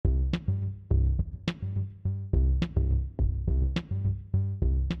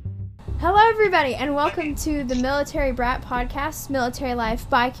Hello, everybody, and welcome to the Military Brat Podcast, Military Life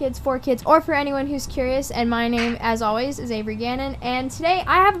by Kids, for kids, or for anyone who's curious. And my name, as always, is Avery Gannon, and today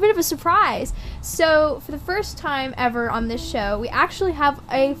I have a bit of a surprise. So, for the first time ever on this show, we actually have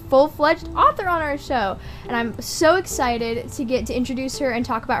a full-fledged author on our show, and I'm so excited to get to introduce her and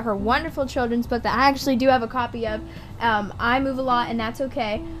talk about her wonderful children's book that I actually do have a copy of. I move a lot, and that's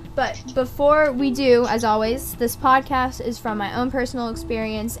okay. But before we do, as always, this podcast is from my own personal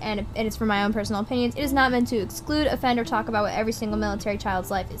experience and it's from my own personal opinions. It is not meant to exclude, offend, or talk about what every single military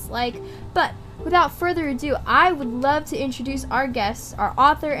child's life is like. But without further ado, I would love to introduce our guest, our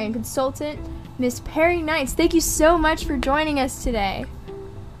author and consultant, Miss Perry Knights. Thank you so much for joining us today.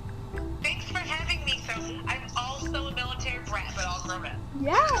 Thanks for having me. So I'm also a military brat, but all grown up.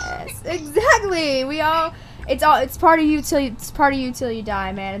 Yes, exactly. It's part of you till you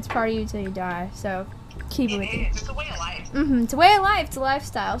die, man. It's part of you till you die. So keep it with you. It's a way of life. It's a way of life. It's a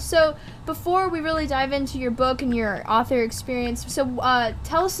lifestyle. So before we really dive into your book and your author experience, so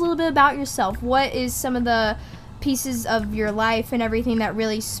tell us a little bit about yourself. What is some of the pieces of your life and everything that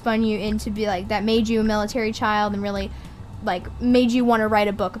really spun you into be like that made you a military child and really like made you want to write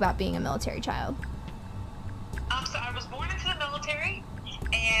a book about being a military child? So I was born into the military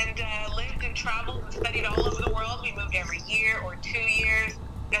and lived and traveled and studied all over the world. We moved every year or 2 years.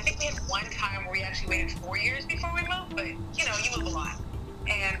 And I think we had one time where we actually waited 4 years before we moved, but you know, you move a lot.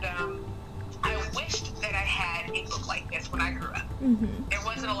 And I wished that I had a book like this when I grew up. There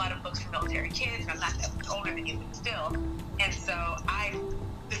wasn't a lot of books for military kids. I'm not that much older than you, but still. And so I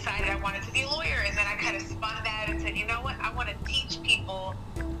decided I wanted to be a lawyer, and then I kind of spun that and said, you know what, I want to teach people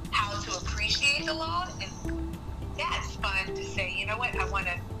how to appreciate the law. And that's fun to say, you know what, I want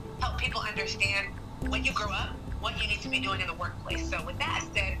to help people understand when you grow up, what you need to be doing in the workplace. So with that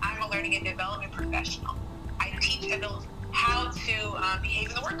said, I'm a learning and development professional. I teach adults how to behave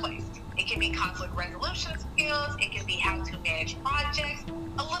in the workplace. It can be conflict resolution skills, it can be how to manage projects,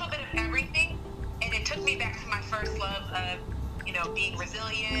 a little bit of everything. And it took me back to my first love of, you know, being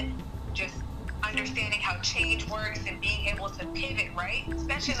resilient, just understanding how change works and being able to pivot, right?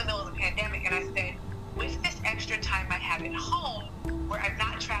 Especially in the middle of the pandemic. And I said, with this extra time I have at home, where I'm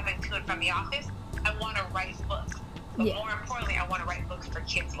not traveling to and from the office, I want to write books. But more importantly, I want to write books for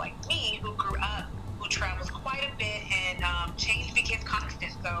kids like me who grew up, who travels quite a bit, and change became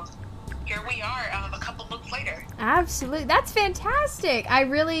constant. So here we are, a couple books later. Absolutely. That's fantastic. I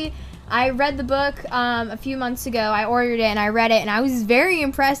read the book a few months ago. I ordered it and I read it and I was very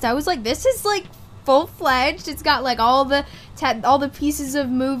impressed. I was like, this is like full-fledged. It's got like all the pieces of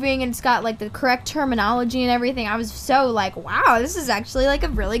moving, and it's got like the correct terminology and everything. I was so like, wow, this is actually like a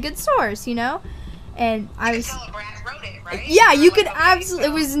really good source, you know? And I was, tell a brat wrote it, right? yeah, you like, could okay, absolutely,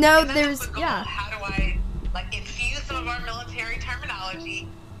 so, it was no, and then there's, the goal, yeah. How do I like infuse some of our military terminology?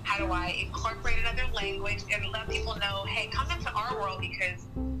 How do I incorporate another language and let people know, hey, come into our world? Because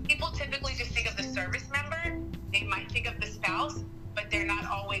people typically just think of the service member. They might think of the spouse, but they're not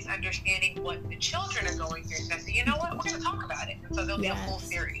always understanding what the children are going through. So I said, you know what, we're going to talk about it. And so there'll be a full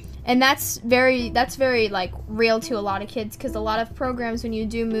series. And that's very like real to a lot of kids, because a lot of programs, when you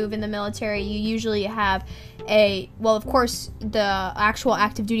do move in the military, you usually have of course the actual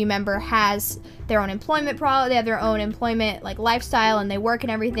active duty member has their own employment they have their own employment like lifestyle, and they work and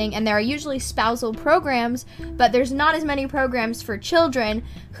everything, and there are usually spousal programs, but there's not as many programs for children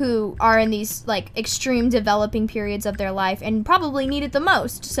who are in these like extreme developing periods of their life and probably need it the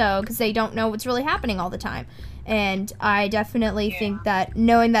most, so because they don't know what's really happening all the time. And I definitely think that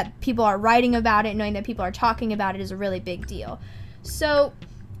knowing that people are writing about it, knowing that people are talking about it is a really big deal. So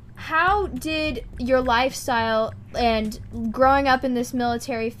how did your lifestyle and growing up in this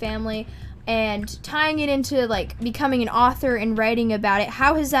military family and tying it into like becoming an author and writing about it,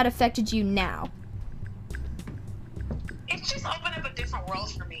 how has that affected you now? It's just opened up a different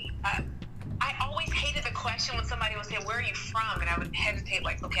world for me. I always hated the question when somebody would say, where are you from? And I would hesitate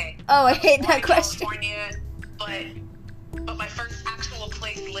like, okay. Oh, I hate that question. California, but my first actual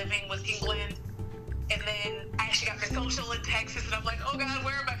place living was England. And then I actually got my social in Texas, and I'm like, oh God,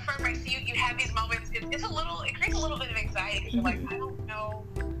 where am I from? I see you have these moments. It creates a little bit of anxiety, because you're like, I don't know.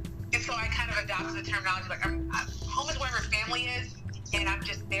 And so I kind of adopted the terminology, like home is wherever family is, and I'm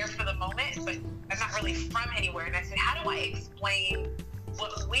just there for the moment, but I'm not really from anywhere. And I said, how do I explain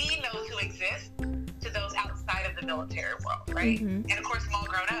what we know to exist to those outside of the military world, right? And of course, I'm all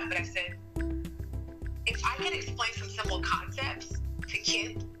grown up, but I said, if I can explain some simple concepts to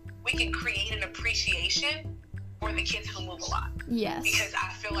kids, we can create an appreciation for the kids who move a lot. Yes. Because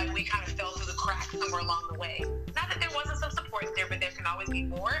I feel like we kind of fell through the cracks somewhere along the way. Not that there wasn't some support there, but there can always be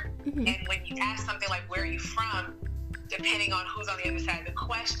more. And when you ask something like, where are you from? depending on who's on the other side of the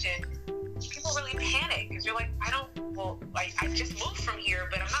question, people really panic because you're like, I just moved from here,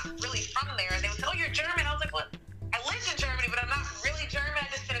 but I'm not really from there. And they would say, oh, you're German. I was like, what? I lived in Germany, but I'm not really German. I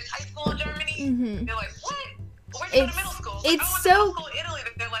just finished high school in Germany. Mm-hmm. They're like, what? Where'd you go to middle school? Like, It's I went so... to middle school in Italy.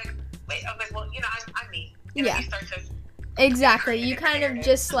 They're like, wait. I was like, well, I'm me. You start to... Exactly. You kind of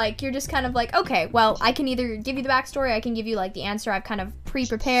just like, you're just kind of like, okay, well, I can either give you the backstory, I can give you like the answer I've kind of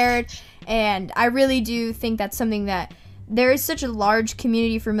pre-prepared, and I really do think that's something that there is such a large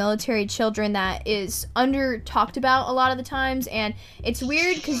community for military children that is under talked about a lot of the times, and it's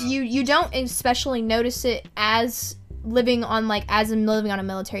weird because you don't especially notice it as living on a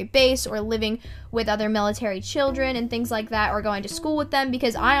military base or living with other military children and things like that, or going to school with them,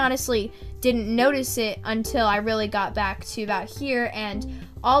 because I honestly didn't notice it until I really got back to about here. And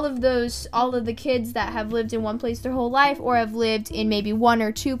all of the kids that have lived in one place their whole life, or have lived in maybe one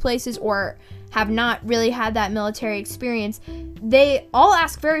or two places, or have not really had that military experience, they all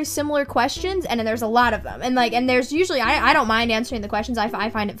ask very similar questions, and there's a lot of them. And there's usually, I don't mind answering the questions. I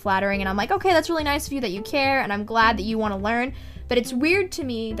find it flattering, and I'm like, okay, that's really nice of you that you care, and I'm glad that you want to learn. But it's weird to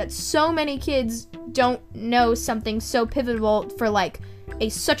me that so many kids don't know something so pivotal for like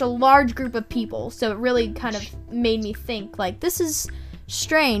such a large group of people. So it really kind of made me think, like, this is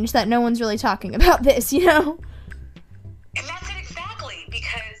strange that no one's really talking about this, you know? And that's it exactly,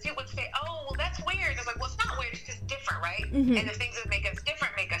 because you would say, oh, well, that's weird. It's like, well, it's not weird, it's just different, right? Mm-hmm. And the things that make us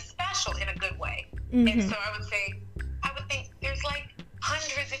different make us special in a good way. Mm-hmm. And so I would think there's like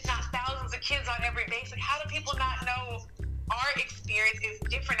hundreds, if not thousands of kids on every base. Like, how do people not know our experience is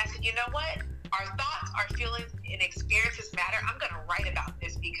different? I said, you know what? Our thoughts, our feelings, and experiences matter. I'm going to write about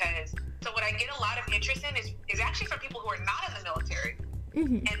this, because so what I get a lot of interest in is actually from people who are not in the military.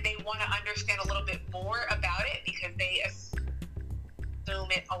 Mm-hmm. And they want to understand a little bit more about it, because they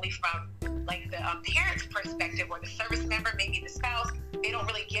assume it only from like the parent's perspective, or the service member, maybe the spouse. They don't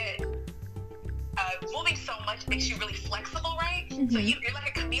really get it. Moving so much makes you really flexible, right? Mm-hmm. So you're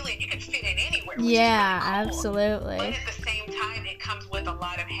like a chameleon. You can fit in anywhere. Which Yeah, is really cool. absolutely. But at the same time, it comes with a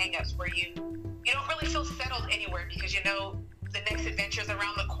lot of hangups where you don't really feel settled anywhere, because the next adventure's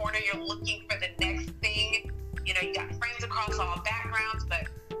around the corner. You're looking for the next thing. You got friends across all backgrounds, but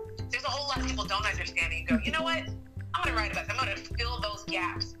there's a whole lot of people don't understand it. You go, you know what? I'm going to write about this. I'm going to fill those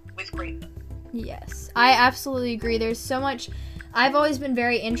gaps with greatness. Yes, I absolutely agree. There's so much. I've always been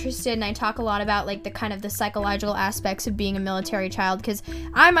very interested, and I talk a lot about like the kind of the psychological aspects of being a military child, because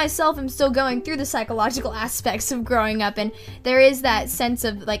I myself am still going through the psychological aspects of growing up, and there is that sense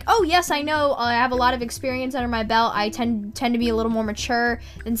of like, oh yes, I know I have a lot of experience under my belt. I tend to be a little more mature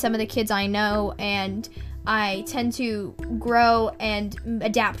than some of the kids I know, and I tend to grow and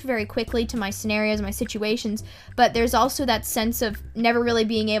adapt very quickly to my scenarios, my situations, but there's also that sense of never really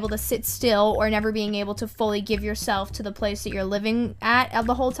being able to sit still, or never being able to fully give yourself to the place that you're living at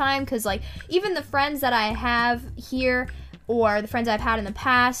the whole time, because like even the friends that I have here, or the friends I've had in the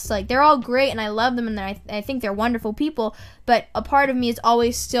past, like they're all great and I love them, and I think they're wonderful people, but a part of me is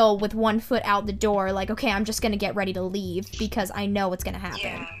always still with one foot out the door, like, okay, I'm just gonna get ready to leave because I know what's gonna happen.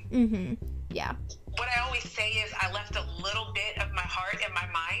 Yeah. Mm-hmm. Yeah. What I always say is I left a little bit of my heart and my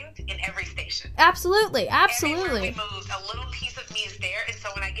mind in every station. Absolutely. Everywhere we moved, a little piece of me is there, and so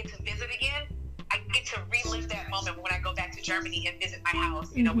when I get to visit again, I get to relive that moment when I go back to Germany and visit my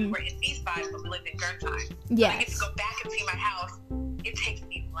house. We were in Wiesbaden, but we lived in Gernsheim. Yes. When I get to go back and see my house, it takes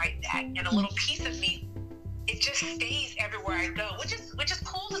me right back, and a little piece of me, it just stays everywhere I go, which is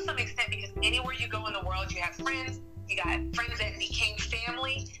cool to some extent, because anywhere you go in the world, you have friends. You got friends that became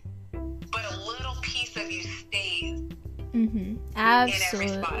family. But a little piece of you stays Absolutely. in every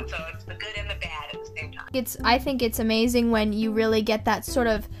spot. So it's the good and the bad at the same time. I think it's amazing when you really get that sort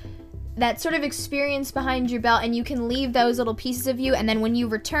of experience behind your belt, and you can leave those little pieces of you, and then when you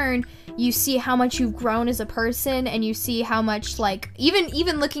return, you see how much you've grown as a person, and you see how much, like,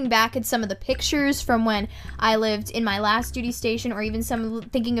 even looking back at some of the pictures from when I lived in my last duty station, or even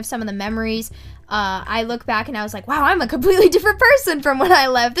thinking of some of the memories, I look back and I was like, wow, I'm a completely different person from when I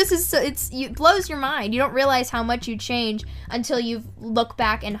left. It blows your mind. You don't realize how much you change until you look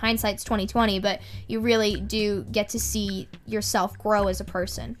back, and hindsight's 20/20, but you really do get to see yourself grow as a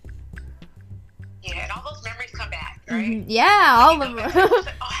person. Yeah, and all those memories come back, right? Mm-hmm. Yeah, all of them. Oh,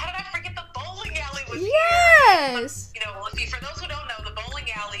 how did I forget the bowling alley was Yes! here? See, for those who don't know, the bowling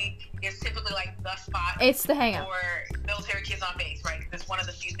alley is typically like the spot. It's the hangout for military kids on base, right? Because it's one of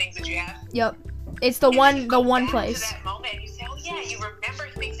the few things that you have. Yep. It's the one place. To that moment, you say, oh yeah, you remember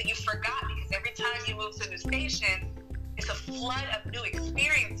things that you forgot, because every time you move to the station, it's a flood of new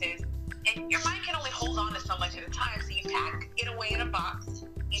experiences, and your mind can only hold on to so much at a time, so you pack it away in a box,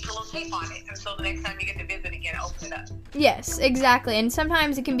 each little tape on it, and so the next time you get to visit again, open it up. Yes, exactly. And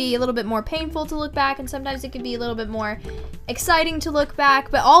sometimes it can be a little bit more painful to look back, and sometimes it can be a little bit more exciting to look back.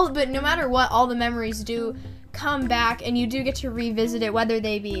 But no matter what, all the memories do come back, and you do get to revisit it, whether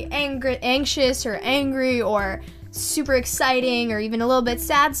they be anxious or angry or super exciting or even a little bit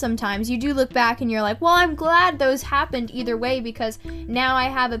sad. Sometimes you do look back and you're like, well, I'm glad those happened either way, because now I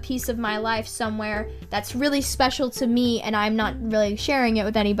have a piece of my life somewhere that's really special to me, and I'm not really sharing it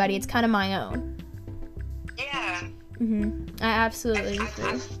with anybody. It's kind of my own. Yeah. I absolutely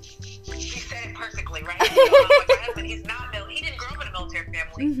agree. You said it perfectly, right? So, like my husband, he didn't grow up in a military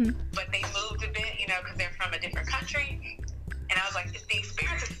family, but they moved a bit, because they're from a different country. And I was like, the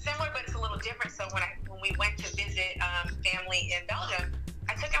experience is similar, but it's a little different. So when we went to visit family in Belgium,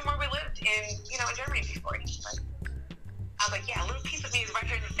 I took him where we lived in Germany before. I was like, yeah, a little piece of me is right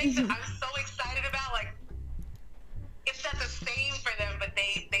here. And the things that I'm so excited about, like, it's not the same for them, but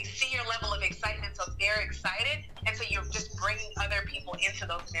they see your level of excitement, so they're excited. And so you're just bringing other people into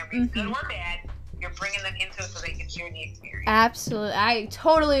those memories, good or bad. You're bringing them into it so they can share the experience. Absolutely. I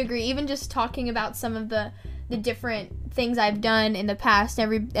totally agree. Even just talking about some of the different things I've done in the past,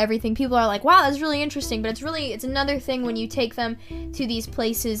 everything, people are like, wow, that's really interesting. But it's another thing when you take them to these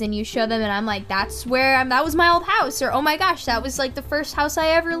places and you show them, and I'm like, that was my old house, or oh my gosh, that was like the first house I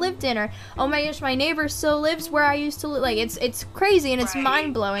ever lived in, or oh my gosh, my neighbor still lives where I used to live. Like, it's crazy, and it's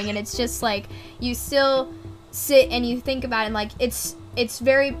mind-blowing, and it's just like, you still sit and you think about it, and like, it's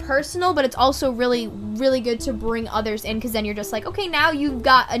very personal, but it's also really, really good to bring others in, because then you're just like, okay, now you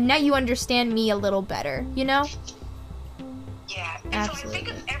understand me a little better, Yeah, and Absolutely. So I think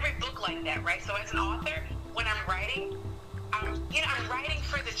of every book like that, right? So as an author, when I'm writing, I'm writing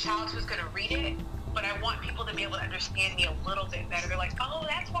for the child who's going to read it, but I want people to be able to understand me a little bit better. They're like, oh,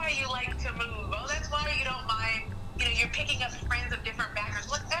 that's why you like to move. Oh, that's why you don't mind. You're picking up friends of different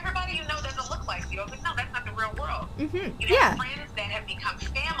backgrounds. Look, everybody you know doesn't look like you. I was like, no, that's not the real world. You have friends that have become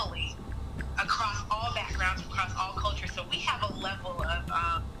family across all backgrounds, across all cultures. So we have a level of,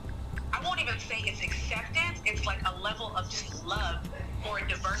 I won't even say it's acceptance. It's like a level of just love for a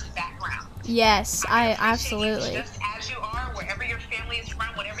diverse background. Yes, I absolutely. Just as you are, wherever your family is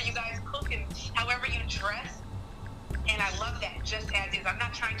from, whatever you guys cook, and however you dress. And I love that just as is. I'm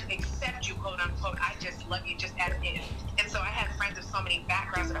not trying to accept you, quote unquote. I just love you just as is. And so I have friends of so many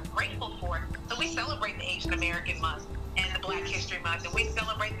backgrounds that I'm grateful for. So we celebrate the Asian American Month and the Black History Month, and we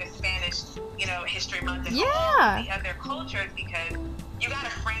celebrate the Spanish, History Month, and all the other cultures, because you got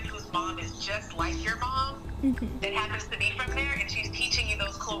a friend whose mom is just like your mom that happens to be from there, and she's teaching you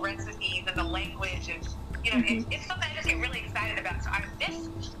those cool recipes and the language, and it's something I just get really excited about. So I miss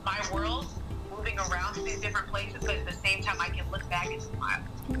my world, moving around to these different places, but at the same time I can look back and smile.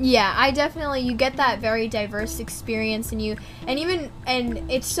 Yeah, you get that very diverse experience, and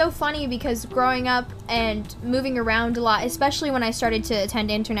it's so funny, because growing up and moving around a lot, especially when I started to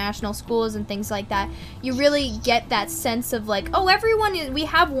attend international schools and things like that, you really get that sense of like, oh, we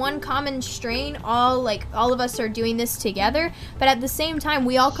have one common strain, all of us are doing this together, but at the same time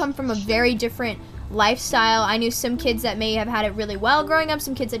we all come from a very different lifestyle. I knew some kids that may have had it really well growing up,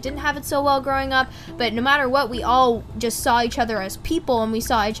 some kids that didn't have it so well growing up, but no matter what, we all just saw each other as people, and we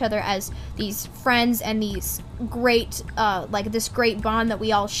saw each other as these friends and these great, this great bond that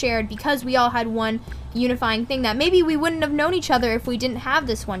we all shared, because we all had one unifying thing that maybe we wouldn't have known each other if we didn't have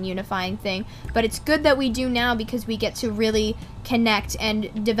this one unifying thing. But it's good that we do now, because we get to really connect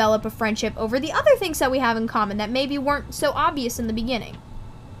and develop a friendship over the other things that we have in common that maybe weren't so obvious in the beginning.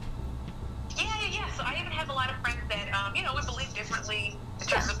 So I even have a lot of friends that, we believe differently in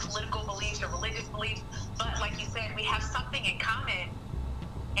terms of political beliefs or religious beliefs, but like you said, we have something in common,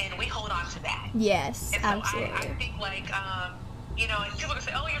 and we hold on to that. Yes, and so absolutely. I think, and people can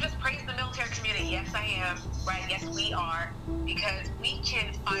say, oh, you're just praising the military community. Yes, I am, right? Yes, we are, because we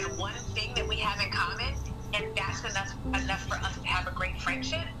can find one thing that we have in common, and that's enough for us to have a great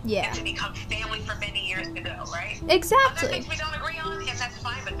friendship, and to become family for many years to go, right? Exactly. Other things we don't agree on, and that's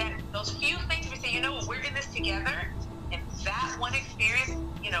fine, but those few things we say, we're in this together, and that one experience,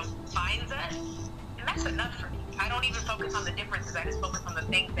 finds us, and that's enough for me. I don't even focus on the differences. I just focus on the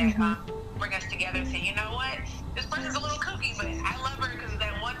things that bring us together and say, you know what? This person's a little kooky, but I love her because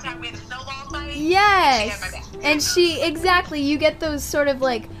that one time we had a snowball fight. Yes. She had my back. And you get those sort of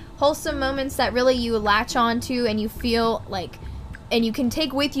like wholesome moments that really you latch onto, and you feel like, and you can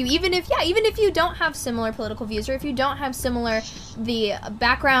take with you, even if you don't have similar political views, or if you don't have the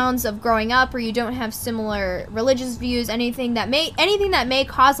backgrounds of growing up, or you don't have similar religious views, anything that may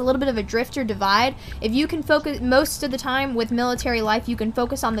cause a little bit of a drift or divide. If you can focus, most of the time with military life, you can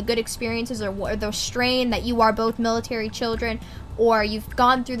focus on the good experiences, or the strain that you are both military children, or you've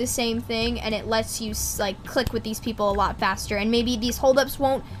gone through the same thing, and it lets you like click with these people a lot faster. And maybe these holdups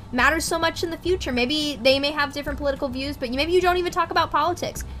won't matter so much in the future. Maybe they may have different political views, but maybe you don't even talk about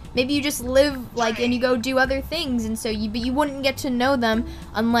politics. Maybe you just live like and you go do other things, and so you wouldn't get to know them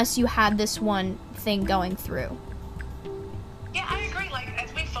unless you had this one thing going through. Yeah, I agree. Like,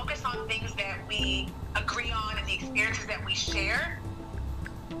 as we focus on things that we agree on and the experiences that we share,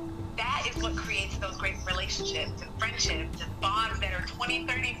 that is what creates those great relationships and friendships and bonds that are 20,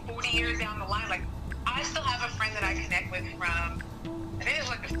 30, 40 years down the line. Like, I still have a friend that I connect with from, I think it was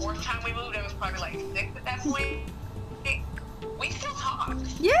like the 4th time we moved. I was probably like 6 at that point. We still talk.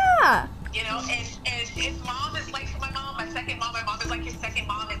 Yeah. You know, and his mom is like my mom, my second mom. My mom is like his second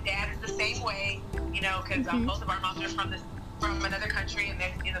mom, and dad is the same way. You know, because both of our moms are from another country, and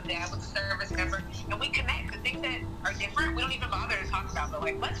then, you know, dad was a service member, and we connect. The things that are different, we don't even bother to talk about. But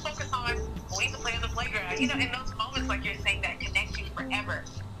like, let's focus on when we used to play on the playground. You know, in those moments, like you're saying, that connect you forever.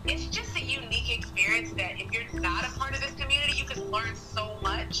 It's just a unique experience that if you're not a part of this community, you can learn so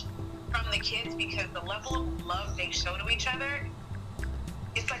much from the kids, because the level of love they show to each other,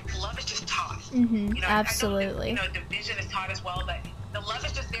 it's like love is just taught. You know, absolutely. I know that, you know, division is taught as well, but the love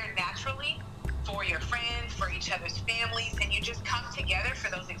is just there naturally for your friends, for each other's families, and you just come together for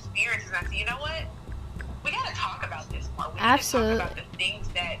those experiences. And I say, you know what? We got to talk about this more. We need to talk about the things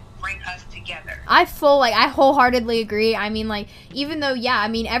that bring us together. I wholeheartedly agree. I mean, like, even though, yeah, I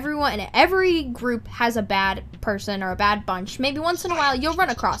mean, every group has a bad person or a bad bunch. Maybe once in a while you'll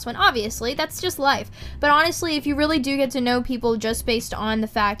run across one. Obviously, that's just life. But honestly, if you really do get to know people just based on the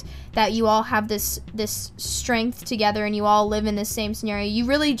fact that you all have this strength together and you all live in the same scenario, you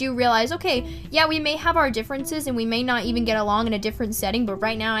really do realize, okay, yeah, we may have our differences and we may not even get along in a different setting, but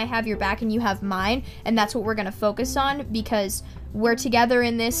right now I have your back and you have mine, and that's what we're going to focus on, because we're together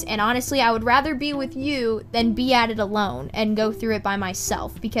in this. And honestly, I would rather be with you than be at it alone and go through it by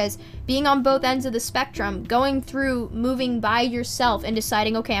myself, because being on both ends of the spectrum, going through moving by yourself and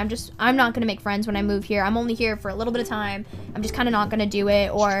deciding, okay, I'm not going to make friends when I move here. I'm only here for a little bit of time. I'm just kind of not going to do it,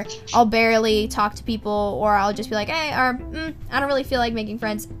 or I'll barely talk to people, or I'll just be like, hey, or I don't really feel like making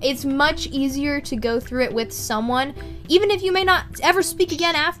friends. It's much easier to go through it with someone, even if you may not ever speak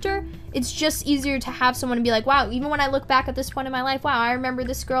again after. It's just easier to have someone and be like, wow, even when I look back at this point in my life, wow, I remember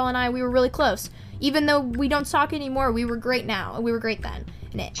this girl and I, we were really close. Even though we don't talk anymore, we were great now, and we were great then,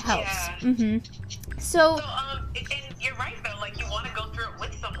 and it helps. Yeah. So and you're right, though, like, you want to go through it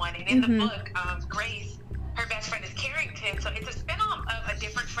with someone, and in the book, Grace, her best friend is Carrington, so it's a spin-off of a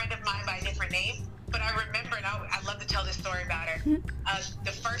different friend of mine by a different name, but I remember, and I'd love to tell this story about her.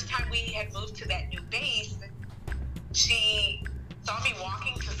 The first time we had moved to that new base, she saw me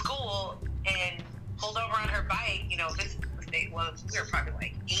walking to school and pulled over on her bike. You know, we were probably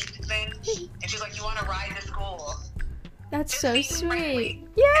like 8 then, and she's like, you want to ride to school? That's just so being sweet. Friendly.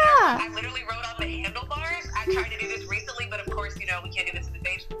 Yeah. I literally rode on the handlebars. I tried to do this recently, but of course, you know, we can't do this in the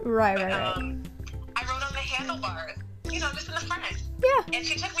stage. Right. I rode on the handlebars, you know, just in the front. Yeah. And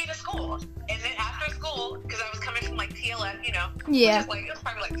she took me to school. And then after school, because I was coming from like TLF, you know, yeah, which is like, it was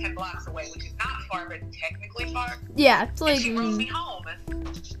probably like 10 blocks away, which is not far, but technically far. Yeah, it's like, and she rode me home.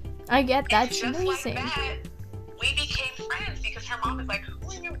 I get that. It's just amazing. Like that, we became friends, because her mom was like, who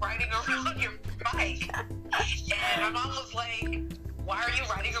are you riding around on your bike? And her mom was like, why are you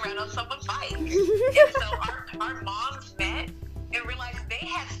riding around on someone's bike? And so our moms met and realized they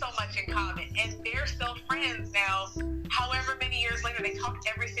had so much in common, and they're still friends now. However many years later, they talk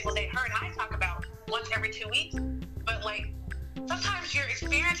every single day. Her and I talk about once every 2 weeks, but like, sometimes your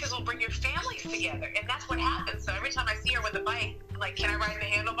experiences will bring your families together, and that's what happens. So every time I see her with a bike, I'm like, can I ride the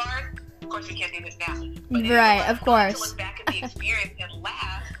handlebars? Of course, we can't do this now. But right, of course. To look back at the experience and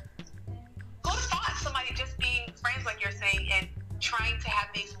laugh. Who would have thought somebody just being friends, like you're saying, and trying to have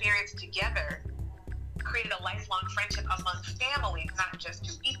the experience together created a lifelong friendship amongst families, not just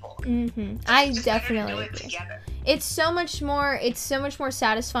 2 people. I definitely agree. It's so much more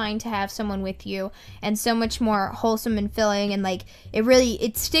satisfying to have someone with you, and so much more wholesome and filling, and like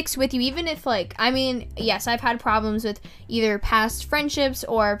it sticks with you, even if, like, I mean, yes, I've had problems with either past friendships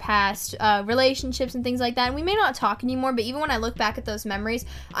or past relationships and things like that, and we may not talk anymore, but even when I look back at those memories,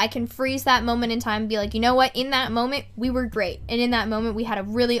 I can freeze that moment in time and be like, you know what, in that moment we were great, and in that moment we had a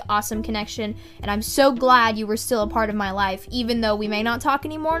really awesome connection, and I'm so glad you were still a part of my life, even though we may not talk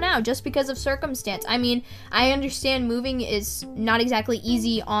anymore now just because of circumstance. I mean, I understand moving is not exactly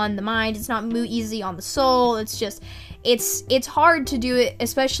easy on the mind, it's not easy on the soul, it's just it's hard to do it,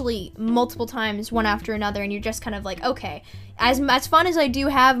 especially multiple times one after another, and you're just kind of like, okay, as fun as I do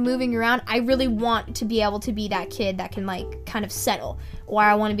have moving around, I really want to be able to be that kid that can, like, kind of settle, or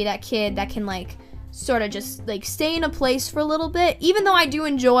I want to be that kid that can, like, sort of just like stay in a place for a little bit, even though I do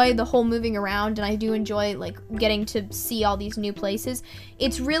enjoy the whole moving around and I do enjoy like getting to see all these new places.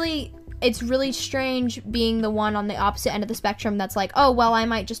 It's really strange being the one on the opposite end of the spectrum that's like, oh well, I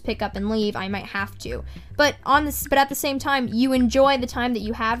might just pick up and leave, I might have to, but at the same time you enjoy the time that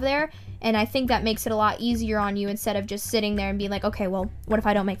you have there, and I think that makes it a lot easier on you instead of just sitting there and being like, okay, well, what if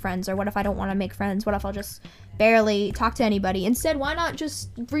I don't make friends, or what if I don't want to make friends, what if I'll just barely talk to anybody. Instead, why not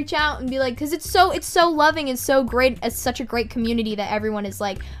just reach out and be like, because it's so loving and so great, it's such a great community that everyone is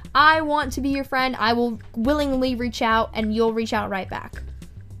like, I want to be your friend, I will willingly reach out, and you'll reach out right back.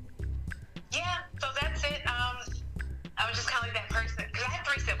 Yeah, so that's it. I was just kind of like that person, because I have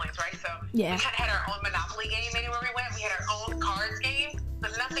 3 siblings, right? So yeah, we kind of had our own Monopoly game anywhere we went. We had our own cards game.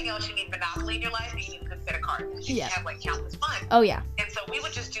 There's nothing else you need Monopoly in your life, you need a good set of cards. You have like countless fun. Oh yeah. And so we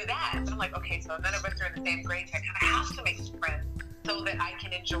would just do that. And I'm like, okay, so none of us are in the same grade, so I kind of have to make some friends so that I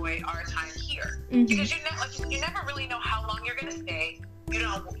can enjoy our time here. Because you never really know how long you're gonna stay. You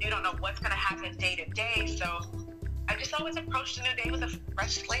don't know what's gonna happen day to day. So I just always approached a new day with a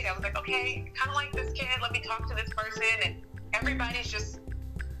fresh slate. I was like, okay, kind of like this kid, let me talk to this person, and everybody's just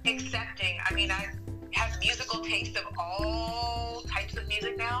accepting. I mean, I have musical taste of all types of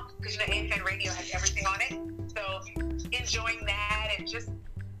music now, because AFN radio has everything on it. So enjoying that and just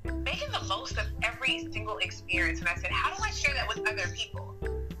making the most of every single experience. And I said, how do I share that with other people?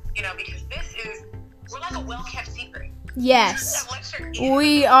 Because we're like a well-kept secret. Yes,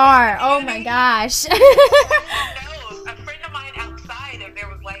 we are. Oh my gosh. A friend of mine outside, and there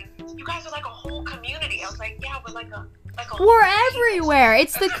was like, you guys are like a whole community. I was like, yeah, we're like a we're everywhere.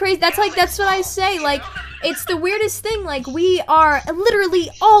 It's the crazy. That's what I say. Like, it's the weirdest thing. Like, we are literally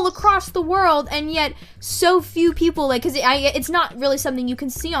all across the world, and yet so few people. Like, because it's not really something you can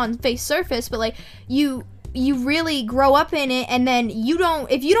see on face surface, but like you really grow up in it, and then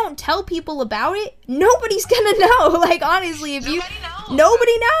if you don't tell people about it, nobody's gonna know. Like, honestly,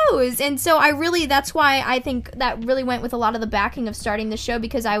 nobody knows. And so that's why I think that really went with a lot of the backing of starting the show,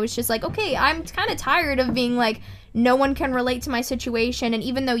 because I was just like, okay, I'm kind of tired of being like, no one can relate to my situation. And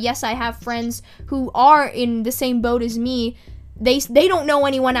even though, yes, I have friends who are in the same boat as me, they don't know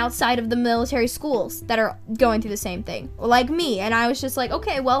anyone outside of the military schools that are going through the same thing, like me. And I was just like,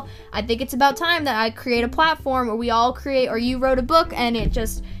 okay, well, I think it's about time that I create a platform where we all create, or you wrote a book, and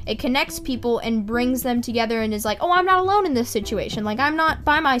it connects people and brings them together, and is like, oh, I'm not alone in this situation. Like, I'm not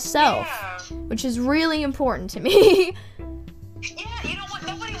by myself, which is really important to me. Yeah, you know what?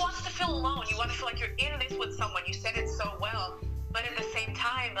 Nobody wants to feel alone. You want to feel like you're in this with someone. You said it so well. But at the same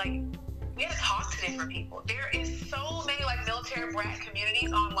time, like, we have to talk to different people. There is so many like military brat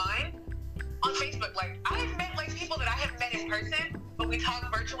communities online, on Facebook. Like, I've met like people that I have met in person, but we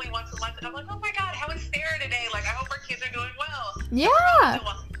talk virtually once a month, and I'm like, oh my god, how is Sarah today? Like, I hope our kids are doing well. Yeah.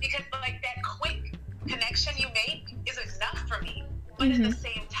 Because like that quick connection you make is enough for me. But at the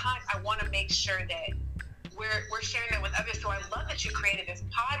same time, I want to make sure that we're sharing that with others. So I love that you created this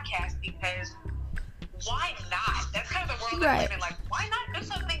podcast, because why not? That's kind of the world I live in. Like, why not do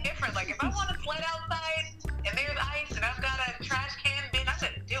something different? Like, if I want to sled outside and there's ice and I've got a trash can bin, I'm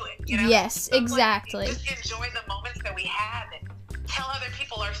going to do it, Yes, so exactly. Like, just enjoy the moments that we have and tell other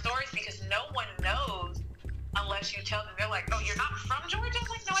people our stories, because no one knows unless you tell them. They're like, oh, you're not from Georgia? I'm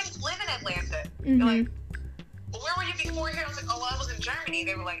like, no, I just live in Atlanta. They're like, well, where were you before here? I was like, oh, well, I was in Germany.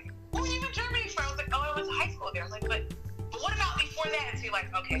 They were like, where were you in Germany from? I was like, oh, I went to high school there. I was like, but what about before that? And so you're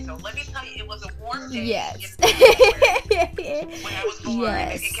like, okay, so let me tell you, it was a warm day when I was born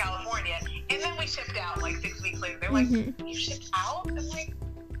in California. And then we shipped out like 6 weeks later. They're like, you shipped out? I'm like,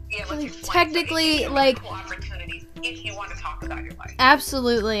 yeah, let's explain. Technically, like, opportunities if you want to talk about your life.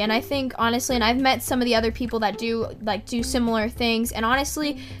 Absolutely. And I think, honestly, and I've met some of the other people that do similar things, and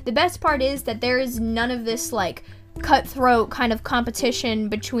honestly, the best part is that there is none of this, like, cutthroat kind of competition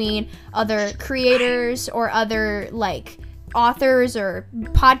between other creators or other, like, authors or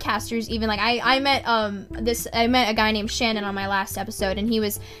podcasters even. Like, I met a guy named Shannon on my last episode, and we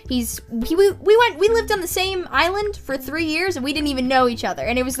lived on the same island for 3 years, and we didn't even know each other,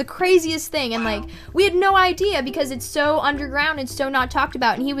 and it was the craziest thing. And like, we had no idea, because it's so underground and so not talked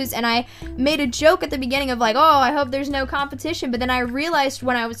about. And I made a joke at the beginning of like, oh, I hope there's no competition, but then I realized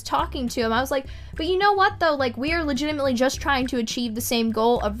when I was talking to him, I was like, but you know what though, like, we are legitimately just trying to achieve the same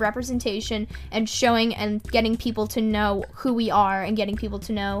goal of representation and showing and getting people to know who we are, and getting people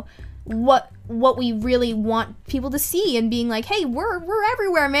to know what we really want people to see, and being like, hey, we're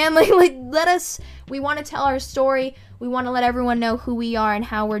everywhere, man. Like we want to tell our story. We want to let everyone know who we are and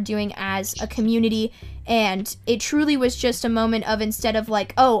how we're doing as a community. And it truly was just a moment of, instead of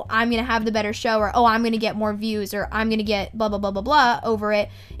like, oh, I'm going to have the better show, or oh, I'm going to get more views, or I'm going to get blah, blah, blah, blah, blah over it.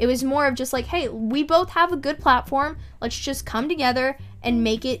 It was more of just like, hey, we both have a good platform. Let's just come together and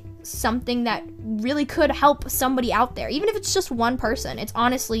make it something that really could help somebody out there. Even if it's just one person, it's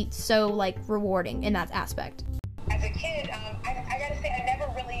honestly so like rewarding in that aspect. As a kid, I gotta say, I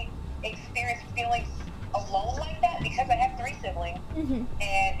never really experienced feeling alone like that because I have 3 siblings,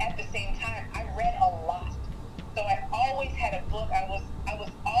 and at the same time, I read a lot. So I always had a book. I was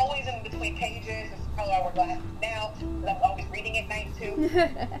always in between pages. It's probably why I wear glasses now, because I'm always reading at night too.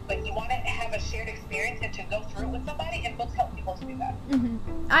 But you want to have a shared experience and to go through it with somebody, and books help people to do that.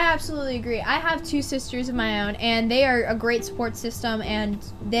 I absolutely agree. I have 2 sisters of my own, and they are a great support system, and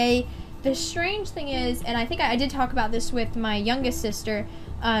the strange thing is, and I think I did talk about this with my youngest sister,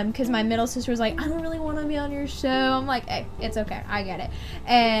 because my middle sister was like, I don't really want to be on your show. I'm like, hey, it's okay, I get it.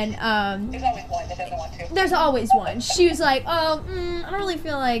 And there's always one that doesn't want to. There's always one. She was like, oh, I don't really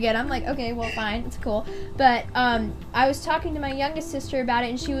feel like it. I'm like, okay, well, fine, it's cool. But I was talking to my youngest sister about it,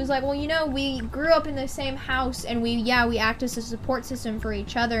 and she was like, well, you know, we grew up in the same house, and we act as a support system for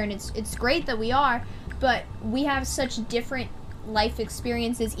each other, and it's great that we are, but we have such different life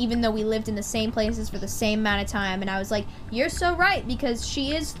experiences, even though we lived in the same places for the same amount of time. And I was like, you're so right, because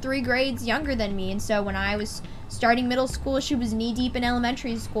she is 3 grades younger than me, and so when I was starting middle school, she was knee deep in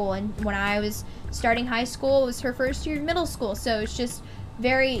elementary school, and when I was starting high school, it was her first year of middle school. So it's just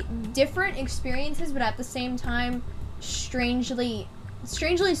very different experiences, but at the same time strangely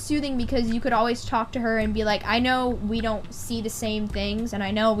soothing, because you could always talk to her and be like, I know we don't see the same things, and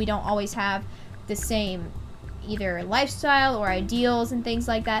I know we don't always have the same either lifestyle or ideals and things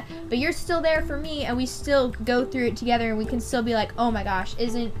like that, but you're still there for me, and we still go through it together, and we can still be like, oh my gosh,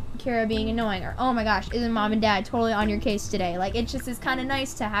 isn't Kara being annoying, or oh my gosh, isn't mom and dad totally on your case today? Like, it just is kind of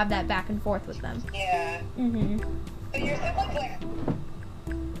nice to have that back and forth with them. Yeah. So your siblings like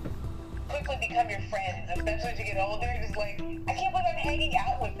quickly become your friends, especially as you get older. Just like, I can't believe I'm hanging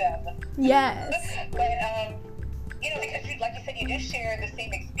out with them. Yes. But you know, because like you said, you do share the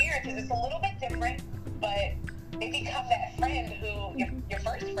same experiences. It's a little bit different, but they become that friend who your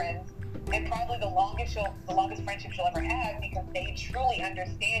first friends, and probably the longest friendship you'll ever have, because they truly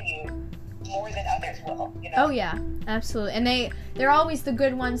understand you more than others will, you know? Oh yeah, absolutely. And they're always the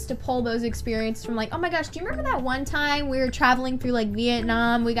good ones to pull those experiences from, like, oh my gosh, do you remember that one time we were traveling through like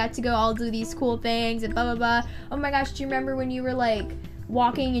Vietnam, we got to go all do these cool things and blah blah blah. Oh my gosh, do you remember when you were like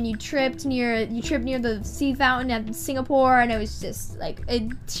walking and you tripped near the sea fountain at Singapore? And it was just like,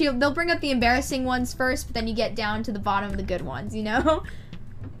 they'll bring up the embarrassing ones first, but then you get down to the bottom of the good ones, you know? Wow,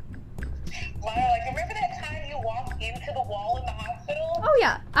 like, remember that time you walked into the wall in the hospital? Oh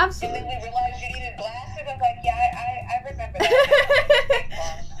yeah, absolutely. And then we realized you needed glasses. I was like, yeah, I remember that.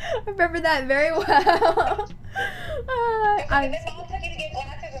 I remember that very well. And then mom took you to get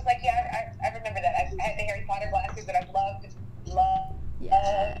glasses. It's like, yeah, I remember that. I had the Harry Potter glasses that I loved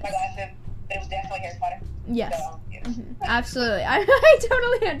my glasses, but it was definitely Harry Potter. Yes. So, yeah. Absolutely. I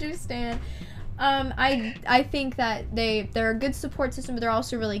totally understand. I think that they're a good support system, but they're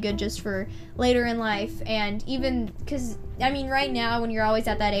also really good just for later in life. And even because, I mean, right now when you're always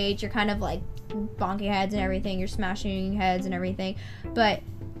at that age, you're kind of like bonking heads and everything, you're smashing heads and everything, but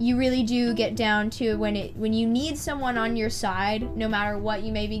you really do get down to when you need someone on your side, no matter what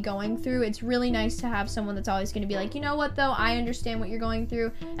you may be going through. It's really nice to have someone that's always going to be like, you know what though, I understand what you're going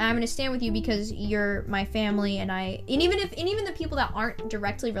through, and I'm going to stand with you because you're my family. And even the people that aren't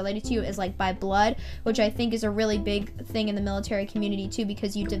directly related to you as like by blood, which I think is a really big thing in the military community too,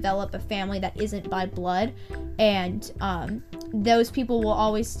 because you develop a family that isn't by blood, and those people will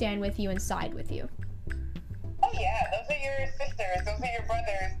always stand with you and side with you. Oh yeah, those are your sisters, those are your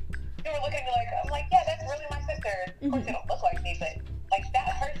brothers. You were looking at me like, I'm like, yeah, that's really my sister. Of course, they don't look like me, but like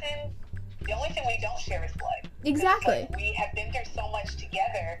that person, the only thing we don't share is blood. Exactly. Like, we have been through so much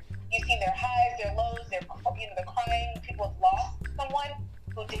together. You've seen their highs, their lows, the crying. People have lost someone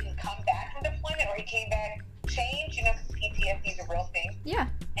who didn't come back from deployment, or he came back changed, you know, because PTSD is a real thing. Yeah.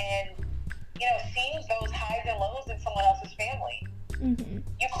 And, you know, seeing those highs and lows in someone else's family.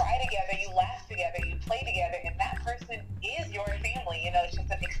 You cry together, you laugh together, you play together, and that person is your family. You know, it's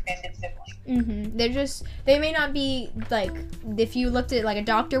just an extended sibling. They may not be like, if you looked at like a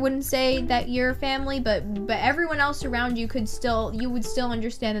doctor wouldn't say that you're family, but everyone else around you would still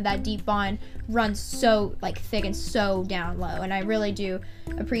understand that deep bond runs so like thick and so down low. And I really do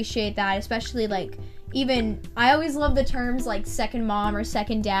appreciate that, especially like even, I always love the terms like second mom or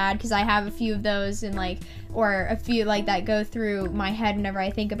second dad, because I have a few of those, and like, or a few like that go through my head whenever I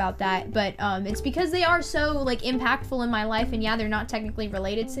think about that. But it's because they are so like impactful in my life, and yeah, they're not technically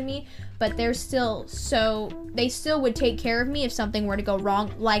related to me, but they're still they still would take care of me if something were to go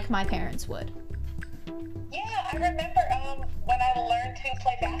wrong, like my parents would. Yeah, I remember when I learned to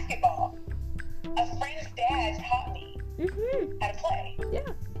play basketball, a friend's dad taught me how to play. Yeah.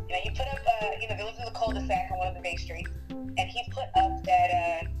 You know, he put up, they lived in the cul-de-sac on one of the main streets, and he put up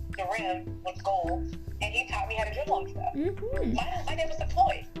that the rim with goal, and he taught me how to dribble and stuff. My dad was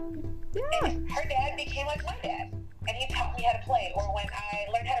deployed. Yeah. And her dad became like my dad, and he taught me how to play. Or when I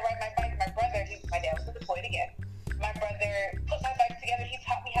learned how to ride my bike, my brother, my dad was deployed again. My brother put my bike together, he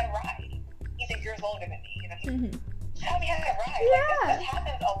taught me how to ride. He's 8 years older than me, you know. He taught me how to ride. Yeah. Like, this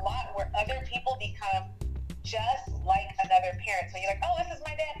happens a lot where other people become just like another parent. So you're like, oh, this is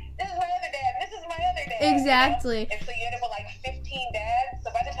my dad, this is my other dad, this is my other dad. Exactly. You know? And so you end up with like 15 dads.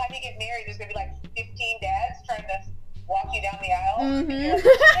 So by the time you get married, there's going to be like 15 dads trying to walk you down the aisle. And you're like,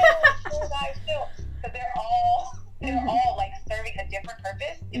 chill, guys, chill. Because they're all like serving a different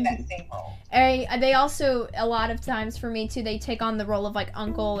purpose in that same role. They also, a lot of times for me too, they take on the role of like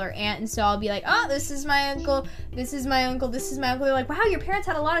uncle or aunt, and so I'll be like, oh, this is my uncle, this is my uncle, this is my uncle. They're like, wow, your parents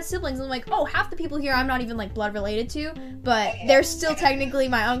had a lot of siblings. And I'm like, oh, half the people here I'm not even like blood related to, but they're still technically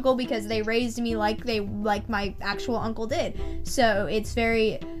my uncle because they raised me like my actual uncle did. So it's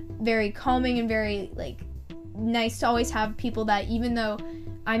very, very calming and very like nice to always have people that even though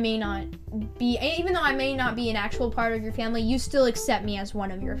I may not be an actual part of your family, you still accept me as one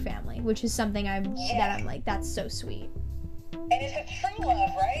of your family, which is something I'm like, that's so sweet. And it's a true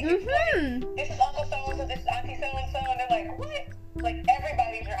love, right? Like, this is Uncle so-and-so, this is Auntie so-and-so, and they're like, what? Like,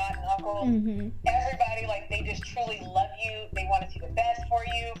 everybody's your aunt and uncle. Everybody, like, they just truly love you. They want to see the best for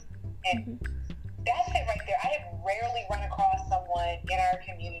you. And that's it right there. I have rarely run across someone in our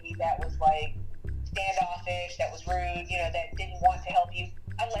community that was, like, standoffish, that was rude, that didn't want to help you.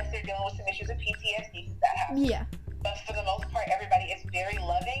 Unless they're dealing with some issues of PTSD, because that happens. Yeah. But for the most part, everybody is very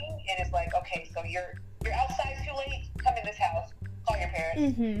loving, and it's like, okay, so you're outside too late, come in this house, call your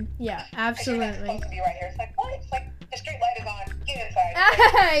parents. Yeah, absolutely. You're not supposed to be right here. It's like, what? It's like, the street light is on, get inside.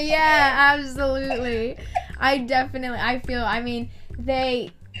 Yeah, absolutely.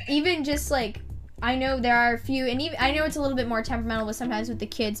 They, even just like, I know there are a few, and even, I know it's a little bit more temperamental with sometimes with the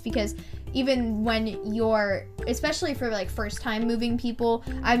kids, because even when you're, especially for like first time moving people,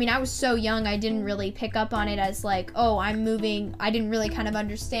 I mean, I was so young, I didn't really pick up on it as like, oh, I'm moving. I didn't really kind of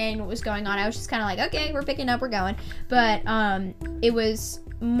understand what was going on. I was just kind of like, okay, we're picking up, we're going. But it was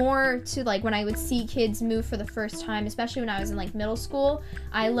more to like when I would see kids move for the first time, especially when I was in like middle school,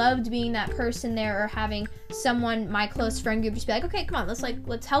 I loved being that person there, or having someone, my close friend group, just be like, okay, come on,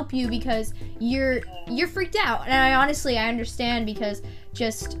 let's help you, because you're freaked out. And I understand, because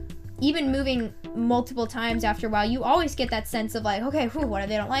just even moving multiple times after a while, you always get that sense of like, okay, what if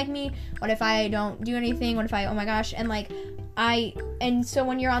they don't like me? What if I don't do anything? What if oh my gosh. And like, and so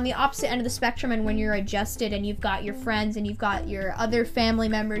when you're on the opposite end of the spectrum, and when you're adjusted and you've got your friends and you've got your other family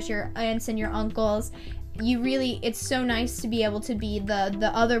members, your aunts and your uncles, it's so nice to be able to be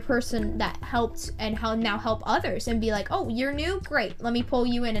the other person that helped and now help others, and be like, oh, you're new? Great. Let me pull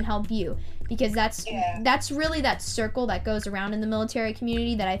you in and help you. Because that's really that circle that goes around in the military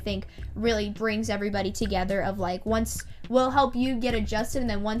community that I think really brings everybody together, of like, once we'll help you get adjusted, and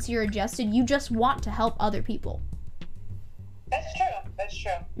then once you're adjusted, you just want to help other people. That's true.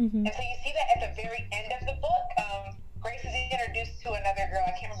 And so you see that at the very end of the book. Grace is introduced to another girl.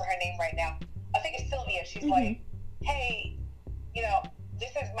 I can't remember her name right now. I think it's Sylvia. She's like, hey,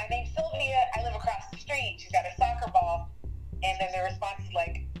 my name's Sylvia. I live across the street. She's got a soccer ball. And then the response is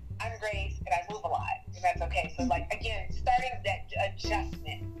like, I'm Grace, and I move a lot, and that's okay. So, like, again, starting that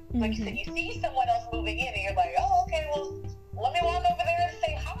adjustment. Like you said, you see someone else moving in, and you're like, oh, okay, well, let me walk over there and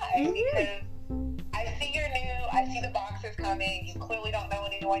say hi, because I see you're new, I see the boxers coming, you clearly don't know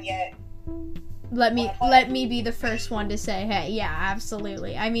anyone yet. Let me be the first one to say, hey, yeah,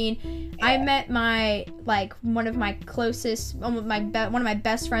 absolutely. I mean, I met one of my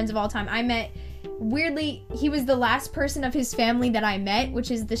best friends of all time. Weirdly, he was the last person of his family that I met, which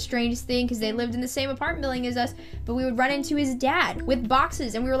is the strangest thing, because they lived in the same apartment building as us, but we would run into his dad with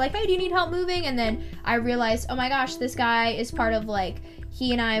boxes, and we were like, hey, do you need help moving? And then I realized, oh my gosh, this guy is part of, like,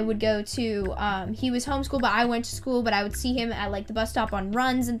 he and I would go to, he was homeschooled, but I went to school, but I would see him at, like, the bus stop on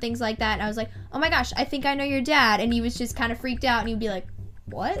runs and things like that, and I was like, oh my gosh, I think I know your dad, and he was just kind of freaked out, and he'd be like,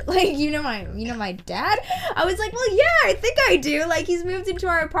 what? Like, you know my dad? I was like, well, yeah, I think I do. Like, he's moved into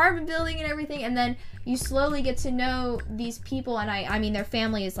our apartment building and everything. And then you slowly get to know these people, and I mean, their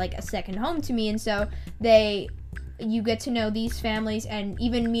family is like a second home to me, and so you get to know these families, and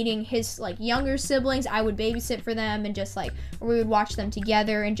even meeting his like younger siblings, I would babysit for them, and just like we would watch them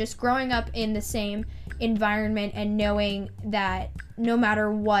together, and just growing up in the same environment and knowing that no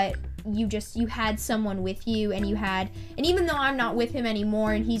matter what, you had someone with you, and even though I'm not with him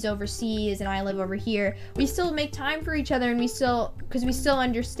anymore and he's overseas and I live over here, we still make time for each other, and because we still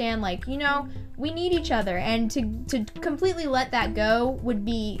understand, like, you know, we need each other, and to completely let that go would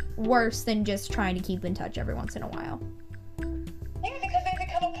be worse than just trying to keep in touch every once in a while. Yeah, because they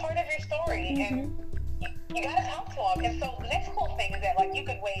become a part of your story, and you gotta talk to them. And so the next cool thing is that, like, you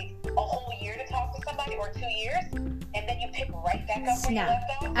could wait a whole year to talk to somebody, or 2 years, and then you pick right back up where you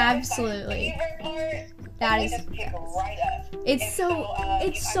left off. Absolutely. That is, just pick right up. It's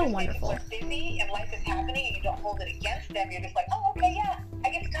so wonderful. People are busy and life is happening, and you don't hold it against them. You're just like, oh, okay, yeah, I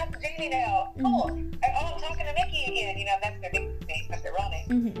get to talk to Jamie now. Cool. And, oh, I'm talking to Mickey again. You know, that's their nickname, Mr.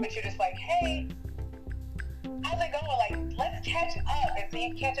 Ronnie. But you're just like, hey, how's it going? Like, let's catch up. And so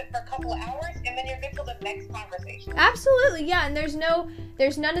you catch up for a couple of hours, and then you're good till the next conversation. Absolutely, yeah. And there's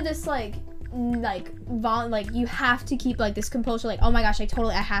none of this like you have to keep like this compulsion, like, oh my gosh,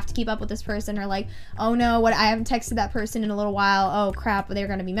 I have to keep up with this person, or like, oh no, I haven't texted that person in a little while, oh crap, they're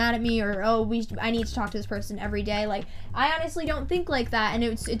gonna be mad at me, or oh, I need to talk to this person every day. Like, I honestly don't think like that, and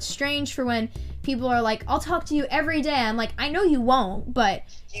it's strange for when people are like, I'll talk to you every day. I'm like, I know you won't, but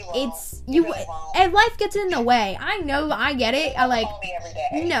you really won't. And life gets in the way. I know, I get it. I like, call me every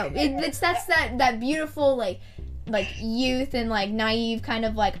day. No, that's that beautiful like youth and like naive kind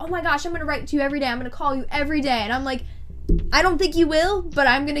of like, oh my gosh, I'm gonna write to you every day, I'm gonna call you every day, and I'm like, I don't think you will, but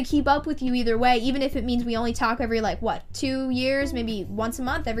I'm gonna keep up with you either way, even if it means we only talk every 2 years, maybe once a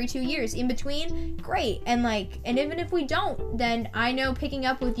month, every 2 years. In between, great. And even if we don't, then I know picking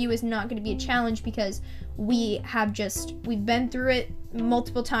up with you is not gonna be a challenge, because we've been through it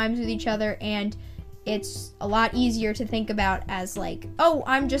multiple times with each other, and it's a lot easier to think about as like, oh,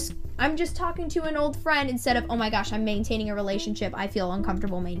 I'm just talking to an old friend, instead of, oh my gosh, I'm maintaining a relationship I feel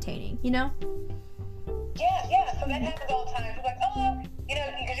uncomfortable maintaining, you know? Yeah, so that happens all the time. You're like, oh, you know,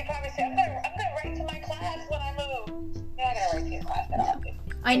 because you probably say, I'm gonna write to my class when I move. You're not gonna write to your class that often.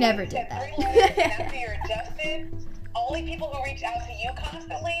 I never did that. 3 letters, and after you're adjusted, only people who reach out to you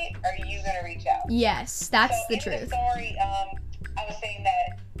constantly are you gonna reach out. Yes, that's the truth. In the story, I was saying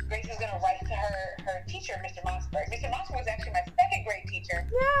that Grace is going to write to her teacher, Mr. Mossberg. Mr. Mossberg was actually my second grade teacher.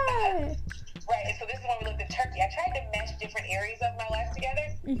 Yay! Right, and so this is when we lived in Turkey. I tried to mesh different areas of my life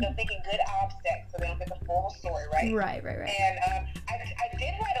together, you know, thinking good objects so they don't get the full story, right? Right. And I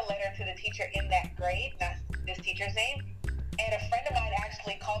did write a letter to the teacher in that grade, not this teacher's name, and a friend of mine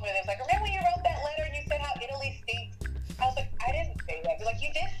actually called me and was like, remember when you wrote that letter and you said how Italy stinks? I was like, I didn't say that. They're like,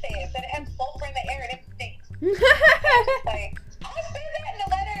 you did say it. It said it had sulfur in the air and it stinks. I was like, I said that in the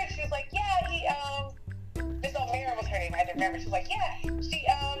letter, and she was like, yeah, Miss O'Meara was her name, I had to remember. She was like, yeah, she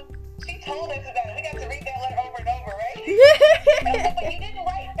told us about it. We got to read that letter over and over, right? And I was like, but you didn't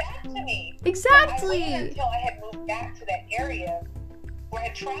write back to me. Exactly. So I waited until I had moved back to that area where I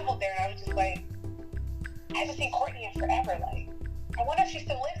had traveled there, and I was just like, I haven't seen Courtney in forever. Like, I wonder if she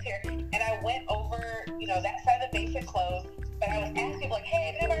still lives here. And I went over, you know, that side of the basic clothes, but I was asking people like,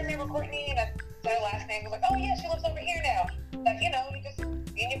 hey, does anybody remember Courtney? And I said her last name. I was like, oh yeah, she lives over here now. Like, you know, you just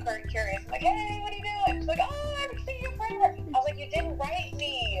being curious. I'm like, hey, what are you doing? She's like, oh, I haven't seen you forever. I was like, you didn't write